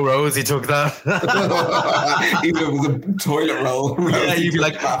 oh, well, you know, Rosie took that. Even if it was a toilet roll. Yeah, you'd be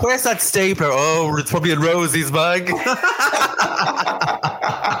like, where's that stapler? Oh, it's probably in Rosie's bag.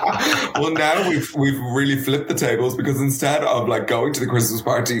 Well, now we've really flipped the tables, because instead of like going to the Christmas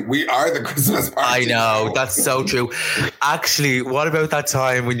party, we are the Christmas party. I know, that's so true. Actually, what about that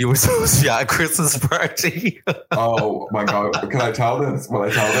time when you were supposed to be at a Christmas party? Oh my God, can I tell this? Will I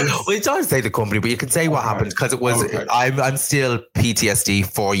tell this? Well, you don't say the company, but you can say what happened, because it was. Okay. I'm still PTSD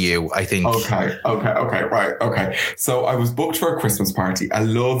for you, I think. Okay, right. So I was booked for a Christmas party, a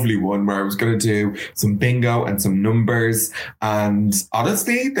lovely one, where I was going to do some bingo and some numbers, and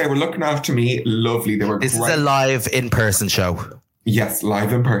honestly, they were looking after me lovely. They were This great. Is a live in-person show. Yes,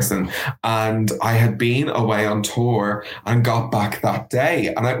 live in person. And I had been away on tour and got back that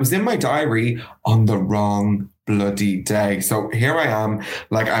day. And it was in my diary on the wrong bloody day. So here I am,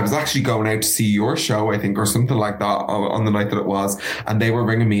 like I was actually going out to see your show, I think, or something like that on the night that it was, and they were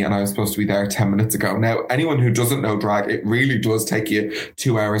ringing me and I was supposed to be there 10 minutes ago. Now, anyone who doesn't know drag, it really does take you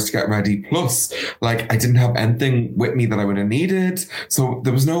 2 hours to get ready. Plus, like, I didn't have anything with me that I would have needed, so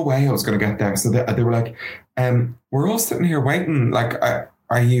there was no way I was going to get there. So they were like, we're all sitting here waiting, like,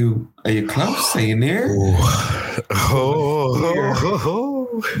 are you close? Are you near?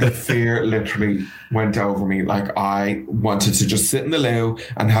 The fear literally went over me. Like, I wanted to just sit in the loo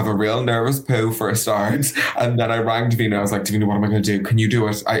and have a real nervous poo for a start. And then I rang Davina. I was like, Davina, what am I going to do? Can you do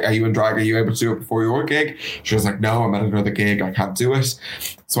it? Are you in drag? Are you able to do it before your gig? She was like, no, I'm at another gig. I can't do it.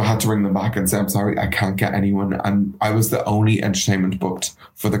 So I had to ring them back and say, I'm sorry, I can't get anyone. And I was the only entertainment booked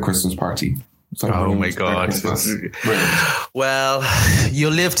for the Christmas party. So oh my God. Well,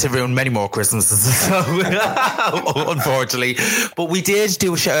 you'll live to ruin many more Christmases, so, unfortunately. But we did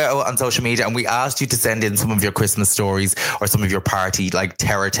do a shout out on social media and we asked you to send in some of your Christmas stories or some of your party, like,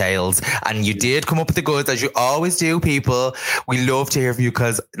 terror tales. And you did come up with the goods, as you always do, people. We love to hear from you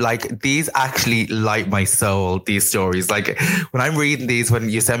because, like, these actually light my soul, these stories. Like, when I'm reading these, when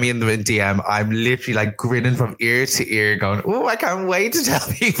you send me in the DM, I'm literally, like, grinning from ear to ear going, oh, I can't wait to tell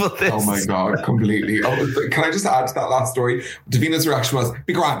people this. Oh my God. Completely. Oh, can I just add to that last story? Davina's reaction was,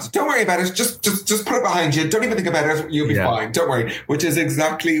 be grand. Don't worry about it. Just put it behind you. Don't even think about it. You'll be fine. Don't worry. Which is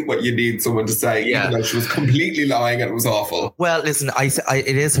exactly what you need someone to say, even though she was completely lying and it was awful. Well, listen,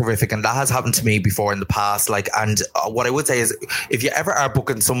 it is horrific, and that has happened to me before in the past. Like, and what I would say is, if you ever are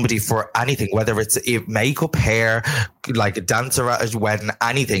booking somebody for anything, whether it's makeup, hair, like a dancer at a wedding,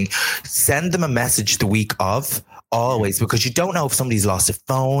 anything, send them a message the week of. Always, because you don't know if somebody's lost a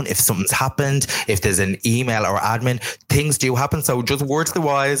phone, if something's happened, if there's an email or admin, things do happen. So just word to the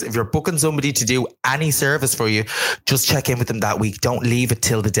wise, if you're booking somebody to do any service for you, just check in with them that week. Don't leave it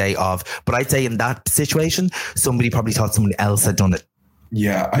till the day of. But I'd say in that situation, somebody probably thought somebody else had done it.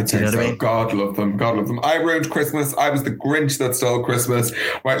 Yeah, I'd say so. I mean? God love them. God love them. I ruined Christmas. I was the Grinch that stole Christmas.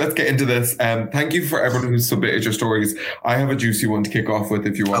 Right, let's get into this. Thank you for everyone who submitted your stories. I have a juicy one to kick off with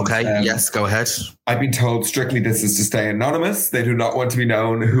if you want. Okay, yes, go ahead. I've been told strictly this is to stay anonymous. They do not want to be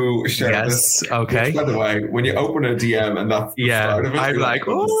known who shared this. Okay. Which, by the way, when you open a DM and that's the start of it, I'm like,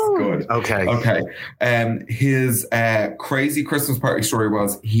 oh, good. Okay. Okay. His crazy Christmas party story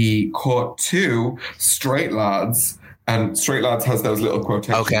was he caught 2 straight lads. And Straight Lads has those little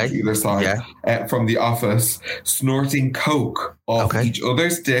quotations either side from The Office, snorting coke off each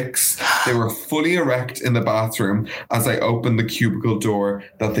other's dicks. They were fully erect in the bathroom as I opened the cubicle door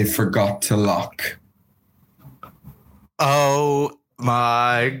that they forgot to lock. Oh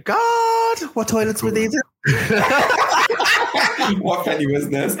my God. What toilets were these in? What venue is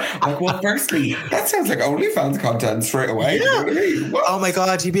this? Like, well, firstly, that sounds like OnlyFans content straight away. Yeah. You know what I mean? Oh my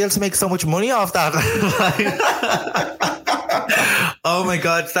God, you'd be able to make so much money off that. Oh my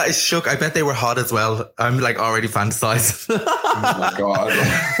God, that is shook. I bet they were hot as well. I'm like already fantasized. Oh my God.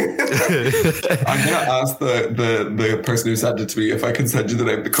 I'm going to ask the person who sent it to me if I can send you the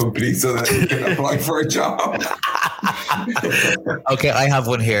name of the company so that you can apply for a job. Okay, I have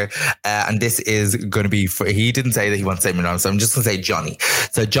one here. And this is going to be for, he didn't say that he wants to say me wrong, so I'm just going to say Johnny.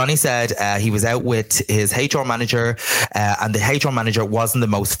 So Johnny said he was out with his HR manager and the HR manager wasn't the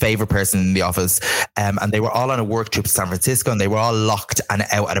most favorite person in the office. And they were all on a work trip to San Francisco and they were all locked and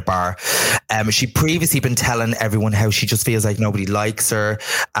out at a bar. She'd previously been telling everyone how she just feels like nobody likes her,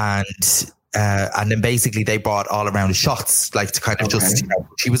 and then basically they brought all around the shots, like to kind of just, you know,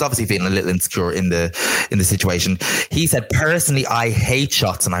 she was obviously feeling a little insecure in the situation. He said, personally, I hate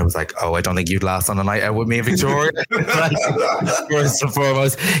shots. And I was like, oh, I don't think you'd last on a night out with me and Victoria. First and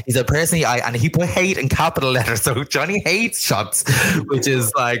foremost, he said, personally, and he put hate in capital letters. So Johnny hates shots, which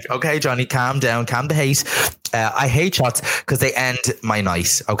is like, okay, Johnny, calm down, calm the hate. I hate shots because they end my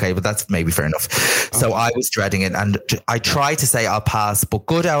night. Okay, but that's maybe fair enough. So I was dreading it and I tried to say I'll pass, but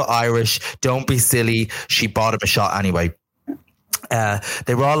good old Irish, don't be silly. She bought him a shot anyway.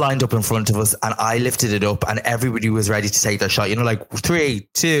 They were all lined up in front of us and I lifted it up and everybody was ready to take their shot. You know, like 3,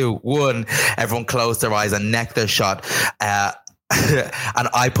 2, 1. Everyone closed their eyes and necked their shot. And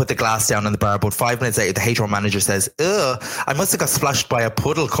I put the glass down on the bar. About 5 minutes later, the HR manager says, ugh, I must have got splashed by a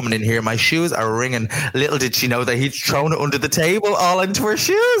puddle coming in here. My shoes are ringing. Little did she know that he'd thrown it under the table all into her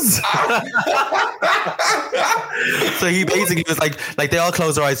shoes. So he basically was like they all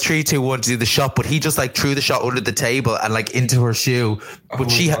closed their eyes, 3, 2, 1 to do the shot, but he just like threw the shot under the table and like into her shoe.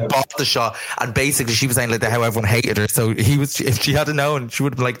 But she had bought the shot and basically she was saying like how everyone hated her. So if she had known, she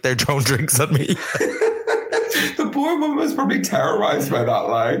would have been like, they're throwing drinks on me. The poor woman was probably terrorized by that,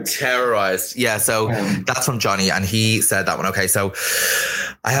 like. Terrorized. Yeah, so that's from Johnny, and he said that one. Okay, so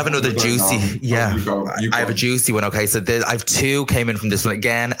I have another juicy. Yeah, you go. I have a juicy one. Okay, so I have two came in from this one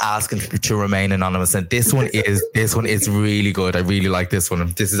again, asking to remain anonymous, and this one is really good. I really like this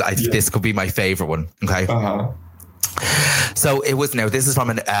one. This could be my favorite one. Okay. So it was this is from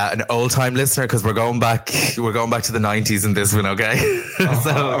an old time listener, because we're going back to the 90s in this one, okay?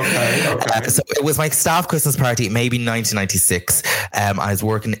 So it was my staff Christmas party, maybe 1996. I was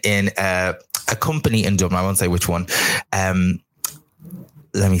working in a company in Dublin. I won't say which one.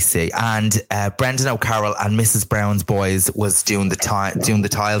 Let me see. And Brendan O'Carroll and Mrs. Brown's Boys was doing the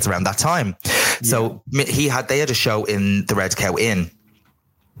tiles around that time. So they had a show in the Red Cow Inn.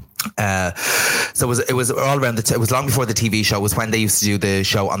 So it was all around it was long before the TV show, was when they used to do the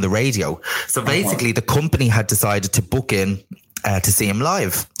show on the radio. So basically the company had decided to book in to see him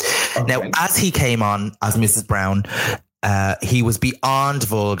live. Now, as he came on as Mrs. Brown, he was beyond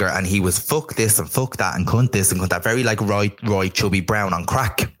vulgar, and he was fuck this and fuck that and cunt this and cunt that, very like Roy Chubby Brown on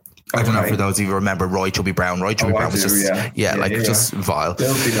crack. I don't know, for those of you who remember Roy Chubby Brown. Roy Chubby Brown was just just vile.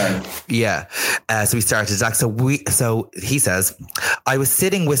 Yeah. So we started Zach. So he says, I was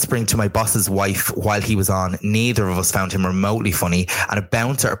sitting whispering to my boss's wife while he was on. Neither of us found him remotely funny, and a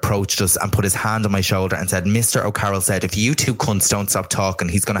bouncer approached us and put his hand on my shoulder and said, Mr. O'Carroll said, if you two cunts don't stop talking,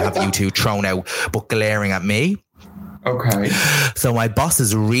 he's going to have you two thrown out, but glaring at me. Okay. So my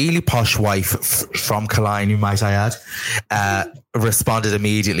boss's really posh wife from Killeen, might I add, responded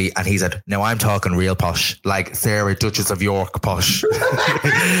immediately, and he said, "No, I'm talking real posh, like Sarah, Duchess of York posh."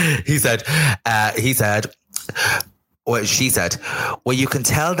 He said, well, she said, well, you can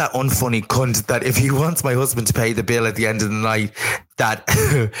tell that unfunny cunt that if he wants my husband to pay the bill at the end of the night, that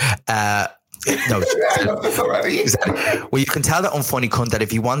no, I love this already. Well, you can tell that unfunny cunt that if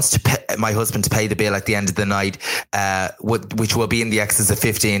he wants to pay my husband to pay the bill at the end of the night, which will be in the excess of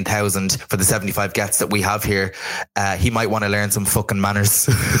 15,000 for the 75 guests that we have here, he might want to learn some fucking manners.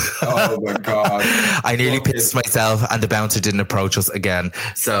 Oh my God. I nearly pissed myself, and the bouncer didn't approach us again.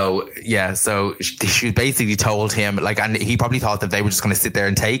 So yeah, so she basically told him, like, and he probably thought that they were just going to sit there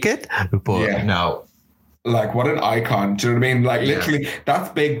and take it, but no. Like, what an icon. Do you know what I mean? Like, literally,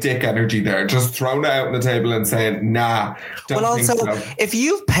 that's big dick energy there. Just throwing it out on the table and saying, nah, don't think so. If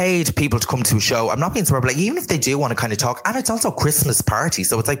you've paid people to come to a show, I'm not being smart, but like, even if they do want to kind of talk, and it's also Christmas party,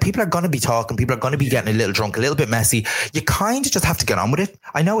 so it's like people are going to be talking, people are going to be getting a little drunk, a little bit messy. You kind of just have to get on with it.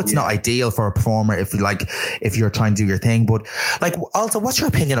 I know it's not ideal for a performer if you're trying to do your thing, but like, also, what's your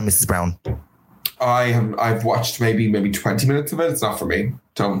opinion on Mrs. Brown? I've watched maybe 20 minutes of it. It's not for me.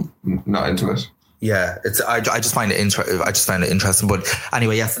 So I'm not into it. Yeah, I just find it interesting. But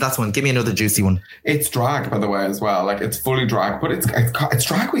anyway, yes, that's one. Give me another juicy one. It's drag, by the way, as well. Like, it's fully drag, but it's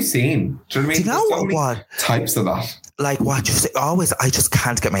drag we've seen. Do you know what I mean? Do you know what? Types of that. Like, what I just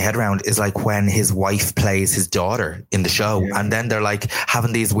can't get my head around is like when his wife plays his daughter in the show, and then they're like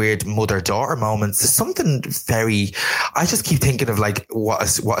having these weird mother-daughter moments. There's something very, I just keep thinking of like what a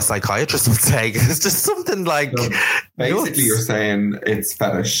psychiatrist would say. It's just something like, so basically nuts. You're saying it's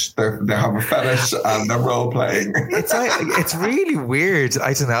fetish. They have a fetish and they're role playing. It's really weird.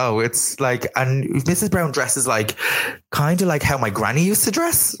 I don't know. It's like, and Mrs. Brown dresses like kind of like how my granny used to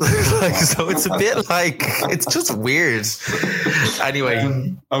dress. Like, so it's a bit like, it's just weird.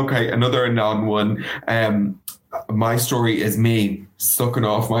 Anyway. Okay, another anon one. My story is me sucking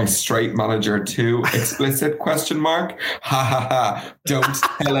off my straight manager too. Explicit ? Ha ha ha. Don't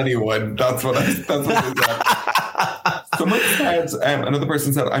tell anyone. That's what I said. Someone said, another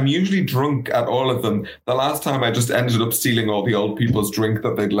person said, I'm usually drunk at all of them. The last time I just ended up stealing all the old people's drink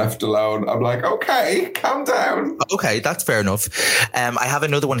that they'd left alone. I'm like, okay, calm down. Okay, that's fair enough. I have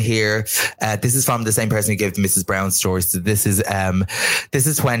another one here. This is from the same person who gave the Mrs. Brown story. So this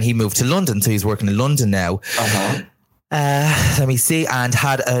is when he moved to London. So he's working in London now. Let me see, and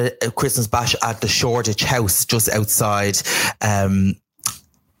had a Christmas bash at the Shoreditch House just outside.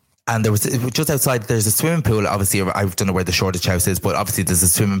 And there was just outside, there's a swimming pool. Obviously, I don't know where the Shoreditch House is, but obviously there's a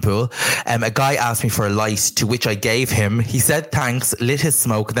swimming pool. A guy asked me for a light, to which I gave him. He said thanks, lit his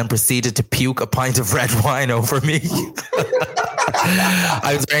smoke, then proceeded to puke a pint of red wine over me.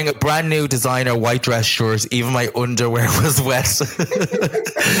 I was wearing a brand new designer white dress shirt. Even my underwear was wet.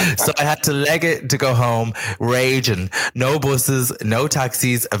 So I had to leg it to go home, raging. No buses, no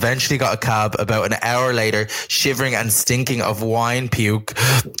taxis. Eventually got a cab. About an hour later, shivering and stinking of wine puke.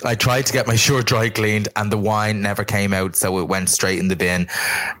 I tried to get my shirt dry cleaned, and the wine never came out, so it went straight in the bin.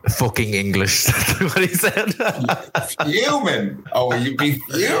 Fucking English. That's what he said. Fuming. Oh, you'd be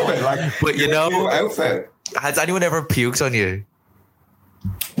fuming. Like, but you know, outfit. Has anyone ever puked on you?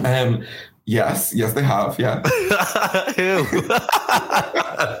 Yes, they have, yeah. Who?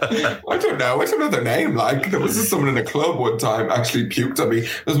 I don't know their name. Like, there was just someone in a club one time actually puked on me.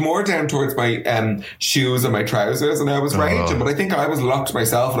 It was more down towards my shoes and my trousers, and I was raging, but I think I was locked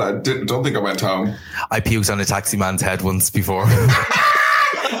myself, and I don't think I went home. I puked on a taxi man's head once before.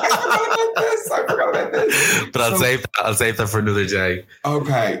 I forgot about this. But I'll save that for another day.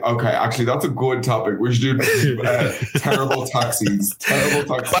 Okay. Actually, that's a good topic. We should do terrible taxis.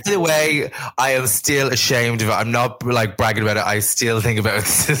 By the way, I am still ashamed of it. I'm not like bragging about it. I still think about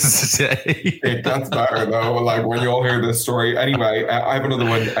this today. That's better though. Like when you all hear this story. Anyway, I have another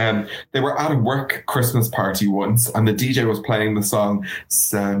one. They were at a work Christmas party once, and the DJ was playing the song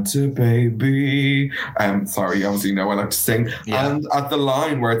Santa Baby. Sorry, obviously you know I like to sing. Yeah. And at the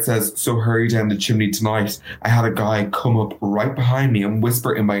line where it says, "So hurry down the chimney tonight," I had a guy come up right behind me and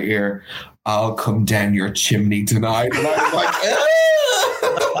whisper in my ear, "I'll come down your chimney tonight." And I was like,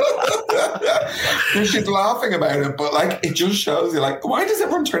 she's laughing about it, but like it just shows you, like, why does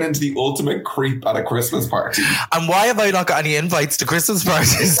everyone turn into the ultimate creep at a Christmas party? And why have I not got any invites to Christmas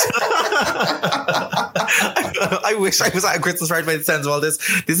parties? I wish I was at a Christmas party by the sounds of all this.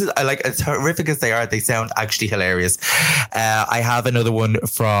 This is, like, as horrific as they are, they sound actually hilarious. I have another one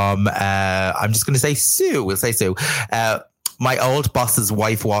from, I'm just going to say Sue. We'll say Sue. My old boss's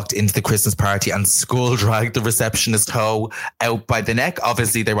wife walked into the Christmas party and school dragged the receptionist hoe out by the neck.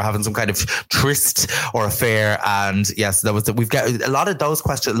 Obviously, they were having some kind of tryst or affair. And yes, we've got a lot of those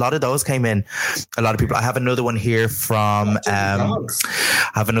questions. A lot of those came in. A lot of people. I have another one here from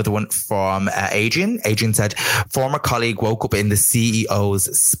Adrian. Adrian said, former colleague woke up in the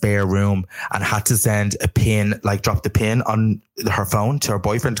CEO's spare room and had to send a pin, like drop the pin on her phone to her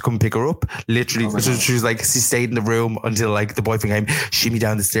boyfriend to come pick her up. Literally, she was like, she stayed in the room until like the boyfriend came, shimmy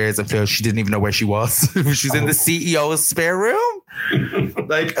down the stairs, and feel she didn't even know where she was. She was in the CEO's spare room.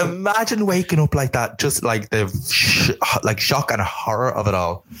 Like, imagine waking up like that, just like the shock and horror of it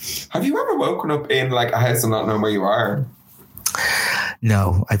all. Have you ever woken up in like a house and not knowing where you are?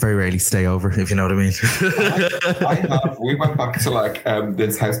 No, I very rarely stay over, if you know what I mean. I have. We went back to like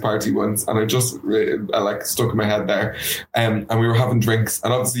this house party once, and I just like stuck in my head there, and we were having drinks,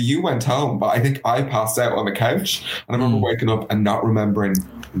 and obviously you went home, but I think I passed out on the couch, and I remember waking up and not remembering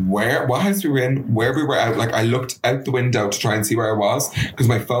what house we were in, where we were out. Like, I looked out the window to try and see where I was because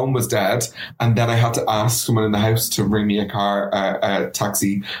my phone was dead, and then I had to ask someone in the house to bring me a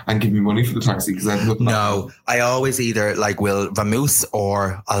taxi and give me money for the taxi because I had nothing. No, I always either like will vamoose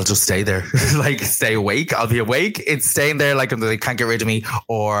or I'll just stay there. Like, stay awake. I'll be awake. It's staying there like until they can't get rid of me,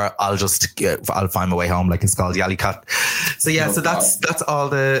 or I'll find my way home like a scalded alley cat. So yeah, that's all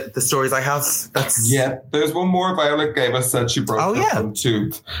the stories I have. There's one more Violet gave us. Said she broke her front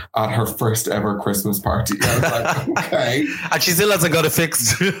tooth at her first ever Christmas party. I was like, okay. And she still hasn't got it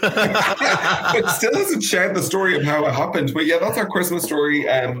fixed. But still hasn't shared the story of how it happened. But yeah, that's our Christmas story.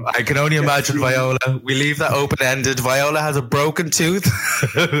 I can only imagine Viola. We leave that open-ended. Viola has a broken tooth.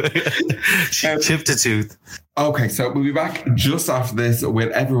 She chipped a tooth. Okay, so we'll be back just after this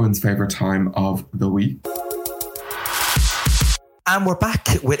with everyone's favourite time of the week. And we're back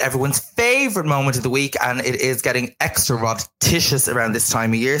with everyone's favourite moment of the week, and it is getting extra rodtitious around this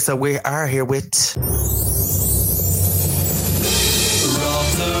time of year. So we are here with...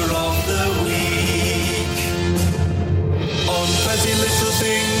 Rotter of the Week on Petty Little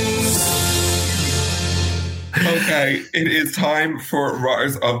Things. Okay, it is time for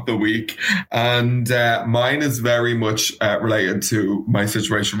Rotters of the Week, and mine is very much related to my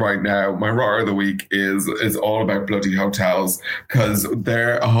situation right now. My Rotter of the Week is all about bloody hotels, because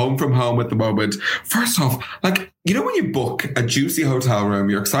they're a home from home at the moment. First off, like, you know when you book a juicy hotel room,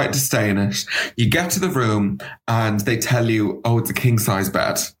 you're excited to stay in it, you get to the room and they tell you, oh, it's a king-size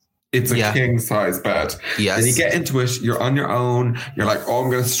bed. It's a king-size bed. Yes. And you get into it, you're on your own, you're like, oh,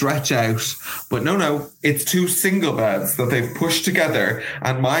 I'm going to stretch out. But no, it's two single beds that they've pushed together,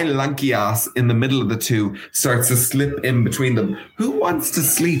 and my lanky ass in the middle of the two starts to slip in between them. Who wants to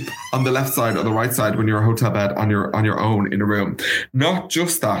sleep on the left side or the right side when you're a hotel bed on your own in a room? Not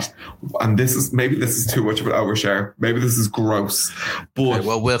just that, and maybe this is too much of an overshare. Maybe this is gross. But okay,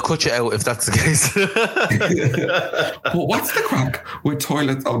 well, we'll cut you out if that's the case. But what's the crack with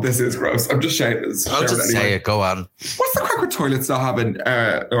toilets? Oh, this is gross. I'm just sharing. I'll just say it. Go on. What's the crack with toilets not having,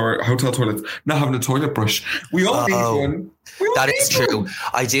 or hotel toilets not having a toilet brush? We all need one. That is true.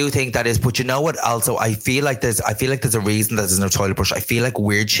 I do think that is, but you know what? Also, I feel like there's a reason that there's no toilet brush. I feel like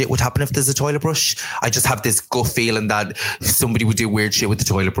weird shit would happen if there's a toilet brush. I just have this gut feeling that somebody would do weird shit with the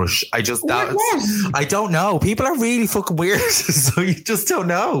toilet brush. I don't know. People are really fucking weird, so you just don't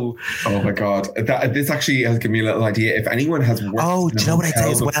know. Oh my god, this actually has given me a little idea. If anyone has worked, do you know what I'd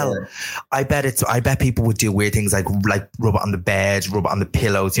say as well? I bet people would do weird things like rub it on the bed, rub it on the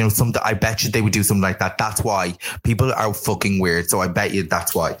pillows. You know, I bet you they would do something like that. That's why people are fucking weird. So I bet you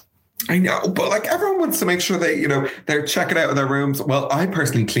that's why. I know, but like everyone wants to make sure they, you know, they're checking out of their rooms. Well, I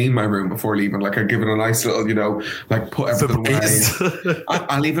personally clean my room before leaving. Like I give it a nice little, you know, like put everything away.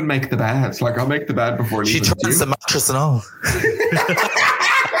 I'll even make the bed. Like I'll make the bed before leaving. She tries the mattress and all.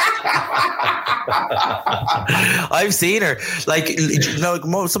 I've seen her, like, you know,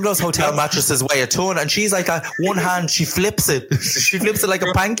 some of those hotel mattresses weigh a ton, and she's like, one hand she flips it like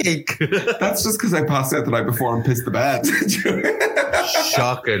a pancake. That's just because I passed out the night before and pissed the bed.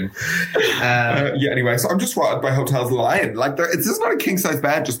 Shocking. Anyway, so I'm just rotted by hotels lying. Like, it's just not a king size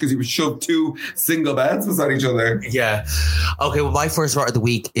bed just because you would shove two single beds beside each other. Yeah. Okay. Well, my first rot of the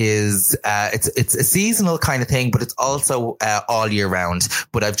week is it's a seasonal kind of thing, but it's also all year round.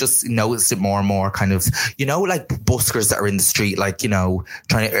 But I've just noticed it more and more, kind of, you know, like buskers that are in the street, like, you know,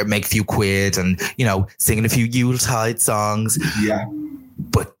 trying to make a few quid and, you know, singing a few Yuletide songs. Yeah.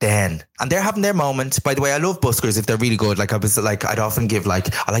 But then, and they're having their moment. By the way, I love buskers if they're really good. Like I'd often give I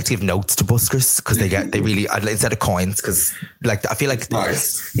like to give notes to buskers because they really, instead of coins, because like I feel like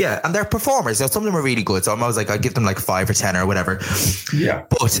nice. Yeah, and they're performers. So some of them are really good. So I'm always like, I'd give them like 5 or 10 or whatever. Yeah.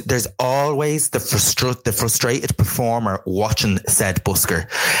 But there's always the frustrated performer watching said busker,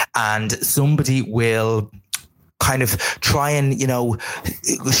 and somebody will kind of try and, you know,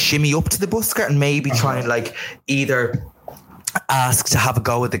 shimmy up to the busker and maybe try and like either ask to have a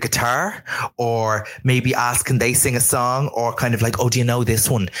go at the guitar, or maybe ask can they sing a song, or kind of like, oh, do you know this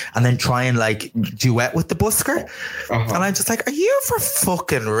one, and then try and like duet with the busker. And I'm just like, are you for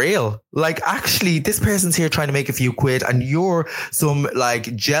fucking real? Like, actually this person's here trying to make a few quid and you're some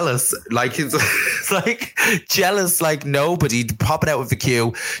like jealous, like it's like jealous like nobody popping out of the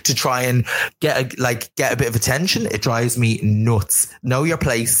queue to try and get a bit of attention. It drives me nuts. Know your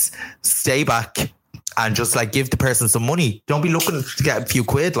place, stay back, and just like give the person some money. Don't be looking to get a few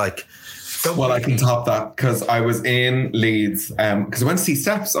quid. Like, well, I can top that because I was in Leeds because I went to see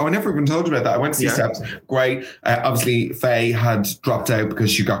Steps. Oh, I never even told you about that. I went to see Steps. Great. Obviously, Faye had dropped out because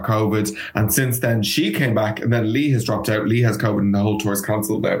she got COVID, and since then she came back, and then Lee has dropped out. Lee has COVID, and the whole tour is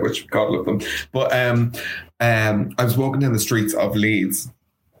cancelled now, which God love them. But I was walking down the streets of Leeds,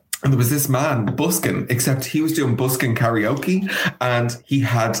 and there was this man busking, except he was doing busking karaoke, and he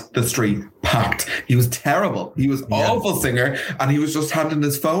had the street packed. He was terrible. He was awful singer, and he was just handing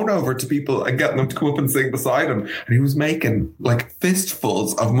his phone over to people and getting them to come up and sing beside him. And he was making like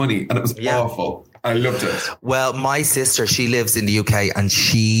fistfuls of money, and it was awful. I loved it. Well, my sister, she lives in the UK and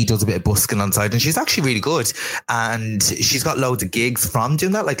she does a bit of busking on the side, and she's actually really good. And she's got loads of gigs from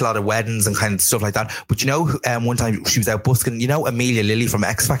doing that, like a lot of weddings and kind of stuff like that. But you know, one time she was out busking, you know, Amelia Lilly from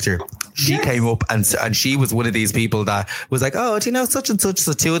X Factor. She came up and she was one of these people that was like, oh, do you know such and such?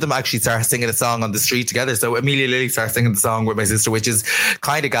 So two of them actually started singing a song on the street together. So Amelia Lilly started singing the song with my sister, which is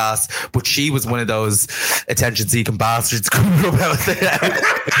kind of gas. But she was one of those attention-seeking bastards coming up out there.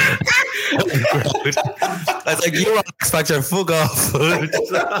 I was like, you're on X Factor, fuck off.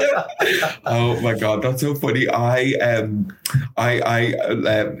 Oh my God, that's so funny. I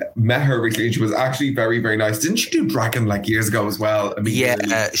met her recently, and she was actually very, very nice. Didn't she do Dragon like years ago as well? I mean,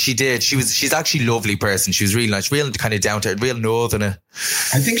 she did. She's actually a lovely person. She was really nice, real kind of down to earth, real northerner.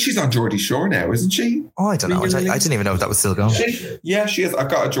 I think she's on Geordie Shore now, isn't she? Oh, I don't know. I didn't even know if that was still going. She is. I've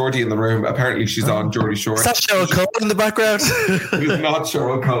got a Geordie in the room. Apparently she's on Geordie Shore. Is that Cheryl Cole in the background? It's not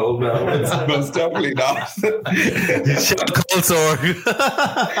Cheryl Cole, no. It's most definitely not. Cheryl Cole sore.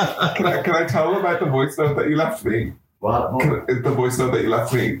 Can I tell about the voice note that you left me? What? The voice note that you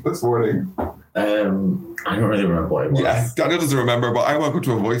left me this morning. I don't really remember what it was. Yeah, Daniel doesn't remember, but I woke up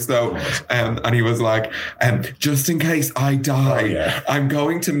to a voice note and he was like, just in case I die, I'm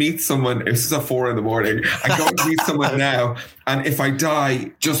going to meet someone. This is at 4 a.m. I'm going to meet someone now. And if I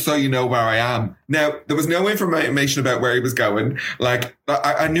die, just so you know where I am. Now, there was no information about where he was going. Like,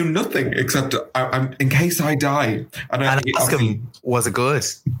 I knew nothing except I'm in case I die. And I asked him, was it good?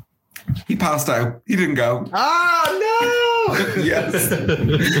 He passed out. He didn't go. Oh, no! Yes.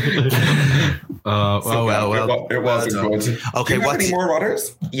 Well. It wasn't good. Okay, do you have any more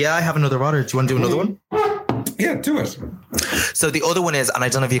rotters? Yeah, I have another rotter. Do you want to do another one? Yeah, do it. So the other one is, and I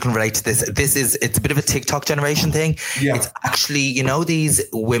don't know if you can relate to this, it's a bit of a TikTok generation thing. Yeah. It's actually, you know, these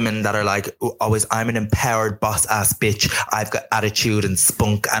women that are like, always, I'm an empowered boss ass bitch. I've got attitude and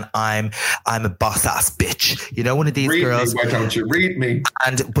spunk and I'm a boss ass bitch. You know, one of these girls. Read me, why don't you read me?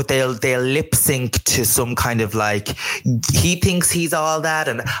 But they'll lip sync to some kind of like, he thinks he's all that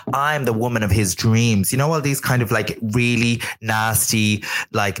and I'm the woman of his dreams. You know, all these kind of like really nasty,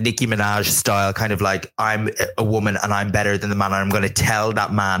 like Nicki Minaj style kind of like, I'm a woman and I'm better than the man and I'm going to tell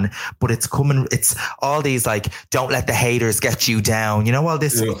that man, but it's all these like, don't let the haters get you down, you know, all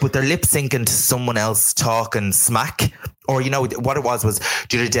this, but they're lip syncing to someone else talking smack. Or, you know, what it was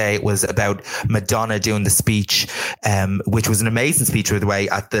the other day, it was about Madonna doing the speech, which was an amazing speech, by the way,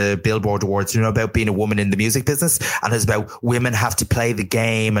 at the Billboard Awards, you know, about being a woman in the music business. And it's about women have to play the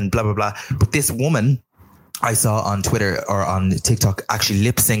game and blah, blah, blah. But this woman I saw on Twitter or on TikTok actually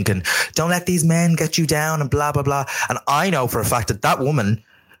lip syncing, don't let these men get you down and blah, blah, blah. And I know for a fact that woman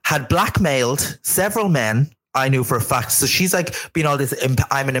had blackmailed several men. I knew for a fact. So she's like being all this,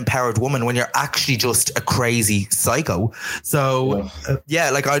 I'm an empowered woman when you're actually just a crazy psycho. So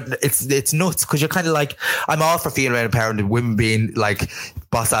it's nuts because you're kind of like, I'm all for female empowered and women being like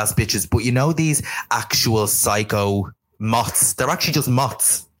boss ass bitches. But you know, these actual psycho moths, they're actually just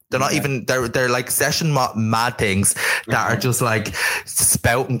moths. They're not even, they're like session mad things that are just like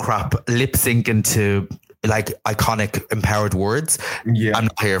spouting crap, lip syncing to like iconic empowered words. Yeah. I'm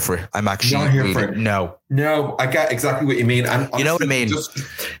not here for it. I'm actually not here for it. No, I get exactly what you mean. And honestly, you know what I mean?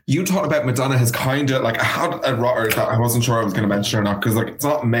 You talked about Madonna has kind of like, I had a rotter that I wasn't sure I was going to mention or not because like it's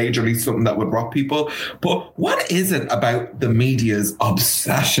not majorly something that would rock people. But what is it about the media's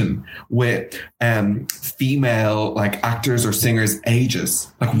obsession with female like actors or singers'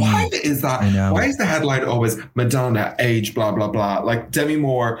 ages? Like, why is that? Why is the headline always Madonna age blah blah blah? Like Demi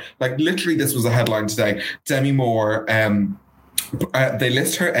Moore, like literally this was a headline today. Demi Moore, they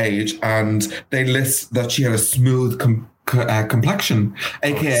list her age and they list that she had a smooth complexion,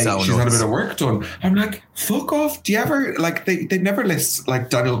 aka she's had a bit of work done. I'm like, fuck off. Do you ever like they never list like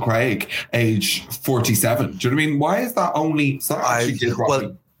Daniel Craig age 47? Do you know what I mean? Why is that only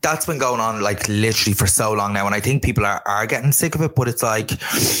that's been going on like literally for so long now, and I think people are getting sick of it, but it's like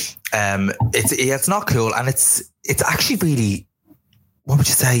it's not cool, and it's actually really, what would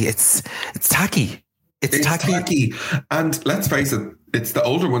you say, it's tacky. It's tacky. And let's face it, it's the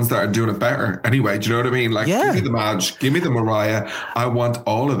older ones that are doing it better. Anyway, do you know what I mean? Like, give me the Madge, give me the Mariah. I want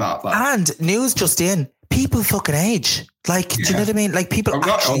all of that. Like. And news just in, people fucking age. Like, do you know what I mean? Like, people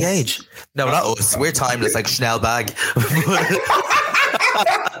actually age. No, not us. We're timeless, like Chanel bag.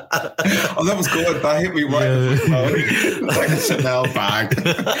 Oh, that was good. That hit me right. Like a Chanel bag.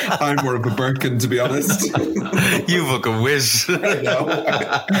 I'm more of a Birkin, to be honest. You fucking wish. I know.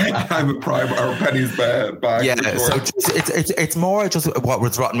 I'm a prime or Penny's bag. Yeah, so it's more just what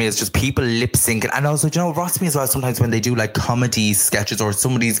was rotting me is just people lip syncing, and also, you know, what rots me as well sometimes when they do like comedy sketches or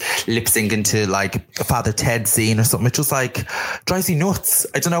somebody's lip syncing to like a Father Ted scene or something. It just like drives me nuts.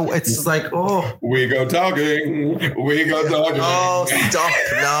 I don't know. It's just like, oh, we go talking. Oh, stop.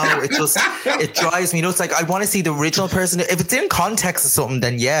 No, it drives me nuts. Like, I want to see the original person. If it's in context or something,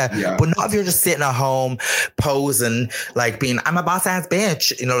 then yeah. But not if you're just sitting at home posing, like being, I'm a boss ass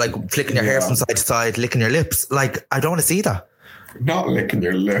bitch, you know, like flicking your hair from side to side, licking your lips. Like, I don't want to see that. Not licking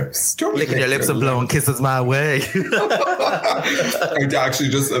your lips. Don't licking your lips and blowing kisses my way. I actually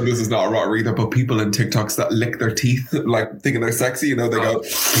just, and this is not a rot either, but people in TikToks that lick their teeth, like thinking they're sexy, you know, they go,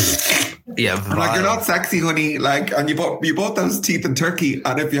 yeah, I'm like, you're not sexy, honey. Like, and you bought those teeth in Turkey,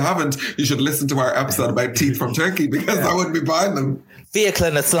 and if you haven't, you should listen to our episode about teeth from Turkey because I wouldn't be buying them. Vehicle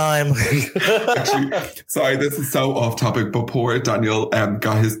in a slime. Actually, sorry, this is so off topic, but poor Daniel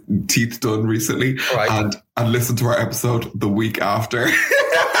got his teeth done recently, right, and listened to our episode the week after.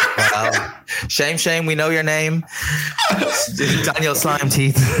 Wow. Shame, we know your name. Daniel Slime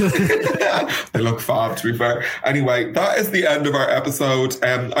Teeth. They look fab, to be fair. Anyway, that is the end of our episode.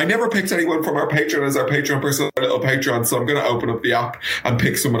 I never picked anyone from our Patreon as our Patreon person, our little Patreon, so I'm going to open up the app and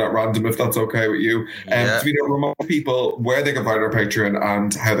pick someone at random if that's okay with you. So we don't remind people where they can find our Patreon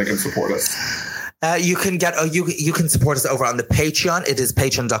and how they can support us. You can get you can support us over on the Patreon. It is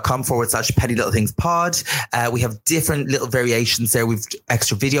patreon.com/Petty Little Things Pod. We have different little variations there. We've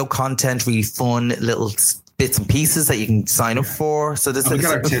extra video content, really fun little bits and pieces that you can sign up for. So there's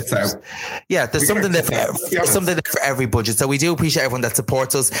our tits out. Yeah, there's something there for every budget. So we do appreciate everyone that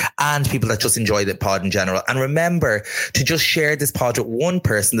supports us and people that just enjoy the pod in general. And remember to just share this pod with one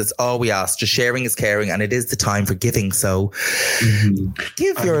person. That's all we ask. Just sharing is caring, and it is the time for giving. So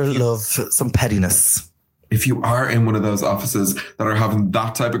give your love some pettiness. if you are in one of those offices that are having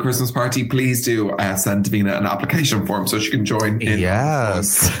that type of Christmas party, please do send Davina an application form so she can join in.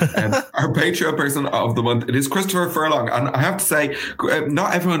 Yes. Our Patreon person of the month, it is Christopher Furlong. And I have to say,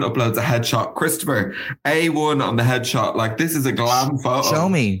 not everyone uploads a headshot. Christopher, A1 on the headshot. Like, this is a glam photo. Show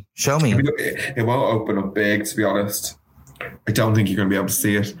me. It won't open up big, to be honest. I don't think you're going to be able to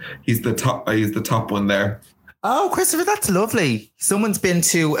see it. He's the top one there. Oh, Christopher, that's lovely. Someone's been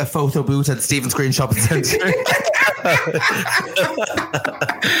to a photo booth at Stephen's Green Shopping Centre.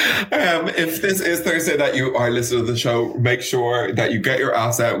 If this is Thursday that you are listening to the show, make sure that you get your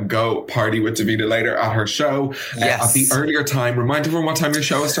ass out and go party with Davina later at her show. Yes. At the earlier time. Remind everyone what time your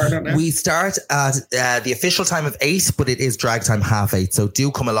show is starting at now. We start at the official time of 8, but it is drag time 8:30. So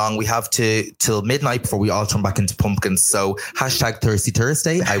do come along. We have till midnight before we all turn back into pumpkins. So #Thirsty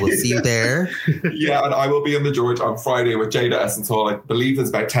Thursday. I will see you there. Yeah, and I will be in the George on Friday with Jada Essence Hall. I believe there's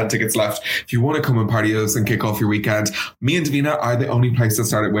about 10 tickets left. If you want to come and party with us and kick off your weekend, me and Davina are the only place to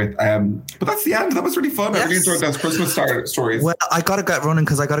start it with. But that's the end. That was really fun. Yes. I really enjoyed those Christmas stories. Well, I got to get running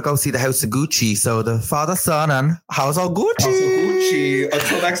because I got to go see the House of Gucci. So the father, son, and House of Gucci.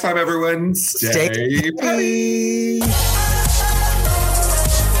 Until next time, everyone, stay petty.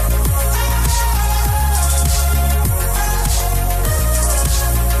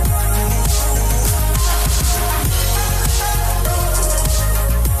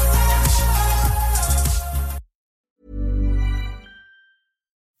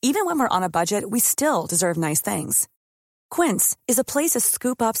 Even when we're on a budget, we still deserve nice things. Quince is a place to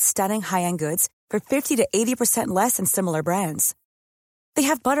scoop up stunning high-end goods for 50 to 80% less than similar brands. They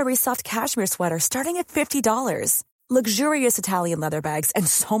have buttery soft cashmere sweaters starting at $50, luxurious Italian leather bags, and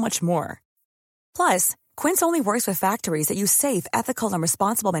so much more. Plus, Quince only works with factories that use safe, ethical, and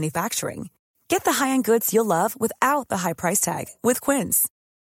responsible manufacturing. Get the high-end goods you'll love without the high price tag with Quince.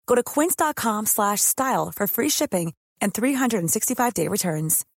 Go to quince.com/style for free shipping and 365-day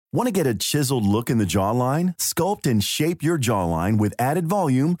returns. Want to get a chiseled look in the jawline? Sculpt and shape your jawline with added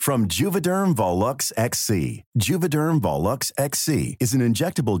volume from Juvederm Volux XC. Juvederm Volux XC is an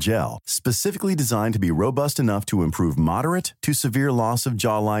injectable gel specifically designed to be robust enough to improve moderate to severe loss of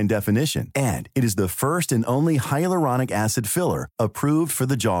jawline definition. And it is the first and only hyaluronic acid filler approved for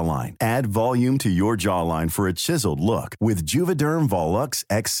the jawline. Add volume to your jawline for a chiseled look with Juvederm Volux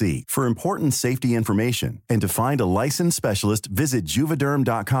XC. For important safety information and to find a licensed specialist, visit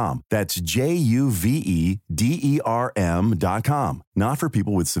Juvederm.com. That's JUVEDERM.com. Not for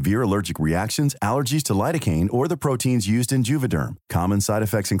people with severe allergic reactions, allergies to lidocaine, or the proteins used in Juvederm. Common side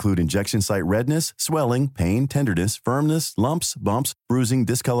effects include injection site redness, swelling, pain, tenderness, firmness, lumps, bumps, bruising,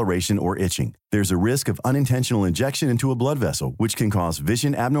 discoloration, or itching. There's a risk of unintentional injection into a blood vessel, which can cause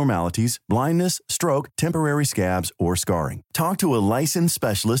vision abnormalities, blindness, stroke, temporary scabs, or scarring. Talk to a licensed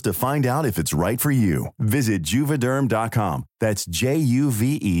specialist to find out if it's right for you. Visit Juvederm.com. That's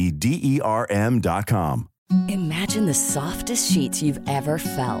JUVEDERM.com. Imagine the softest sheets you've ever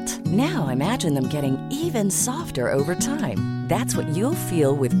felt. Now imagine them getting even softer over time. That's what you'll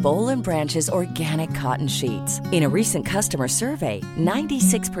feel with Boll & Branch's organic cotton sheets. In a recent customer survey,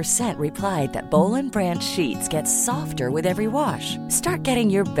 96% replied that Boll & Branch sheets get softer with every wash. Start getting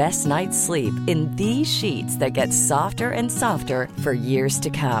your best night's sleep in these sheets that get softer and softer for years to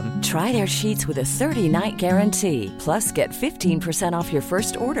come. Try their sheets with a 30-night guarantee. Plus, get 15% off your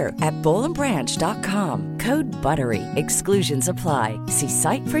first order at bollandbranch.com. Code BUTTERY. Exclusions apply. See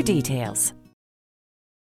site for details.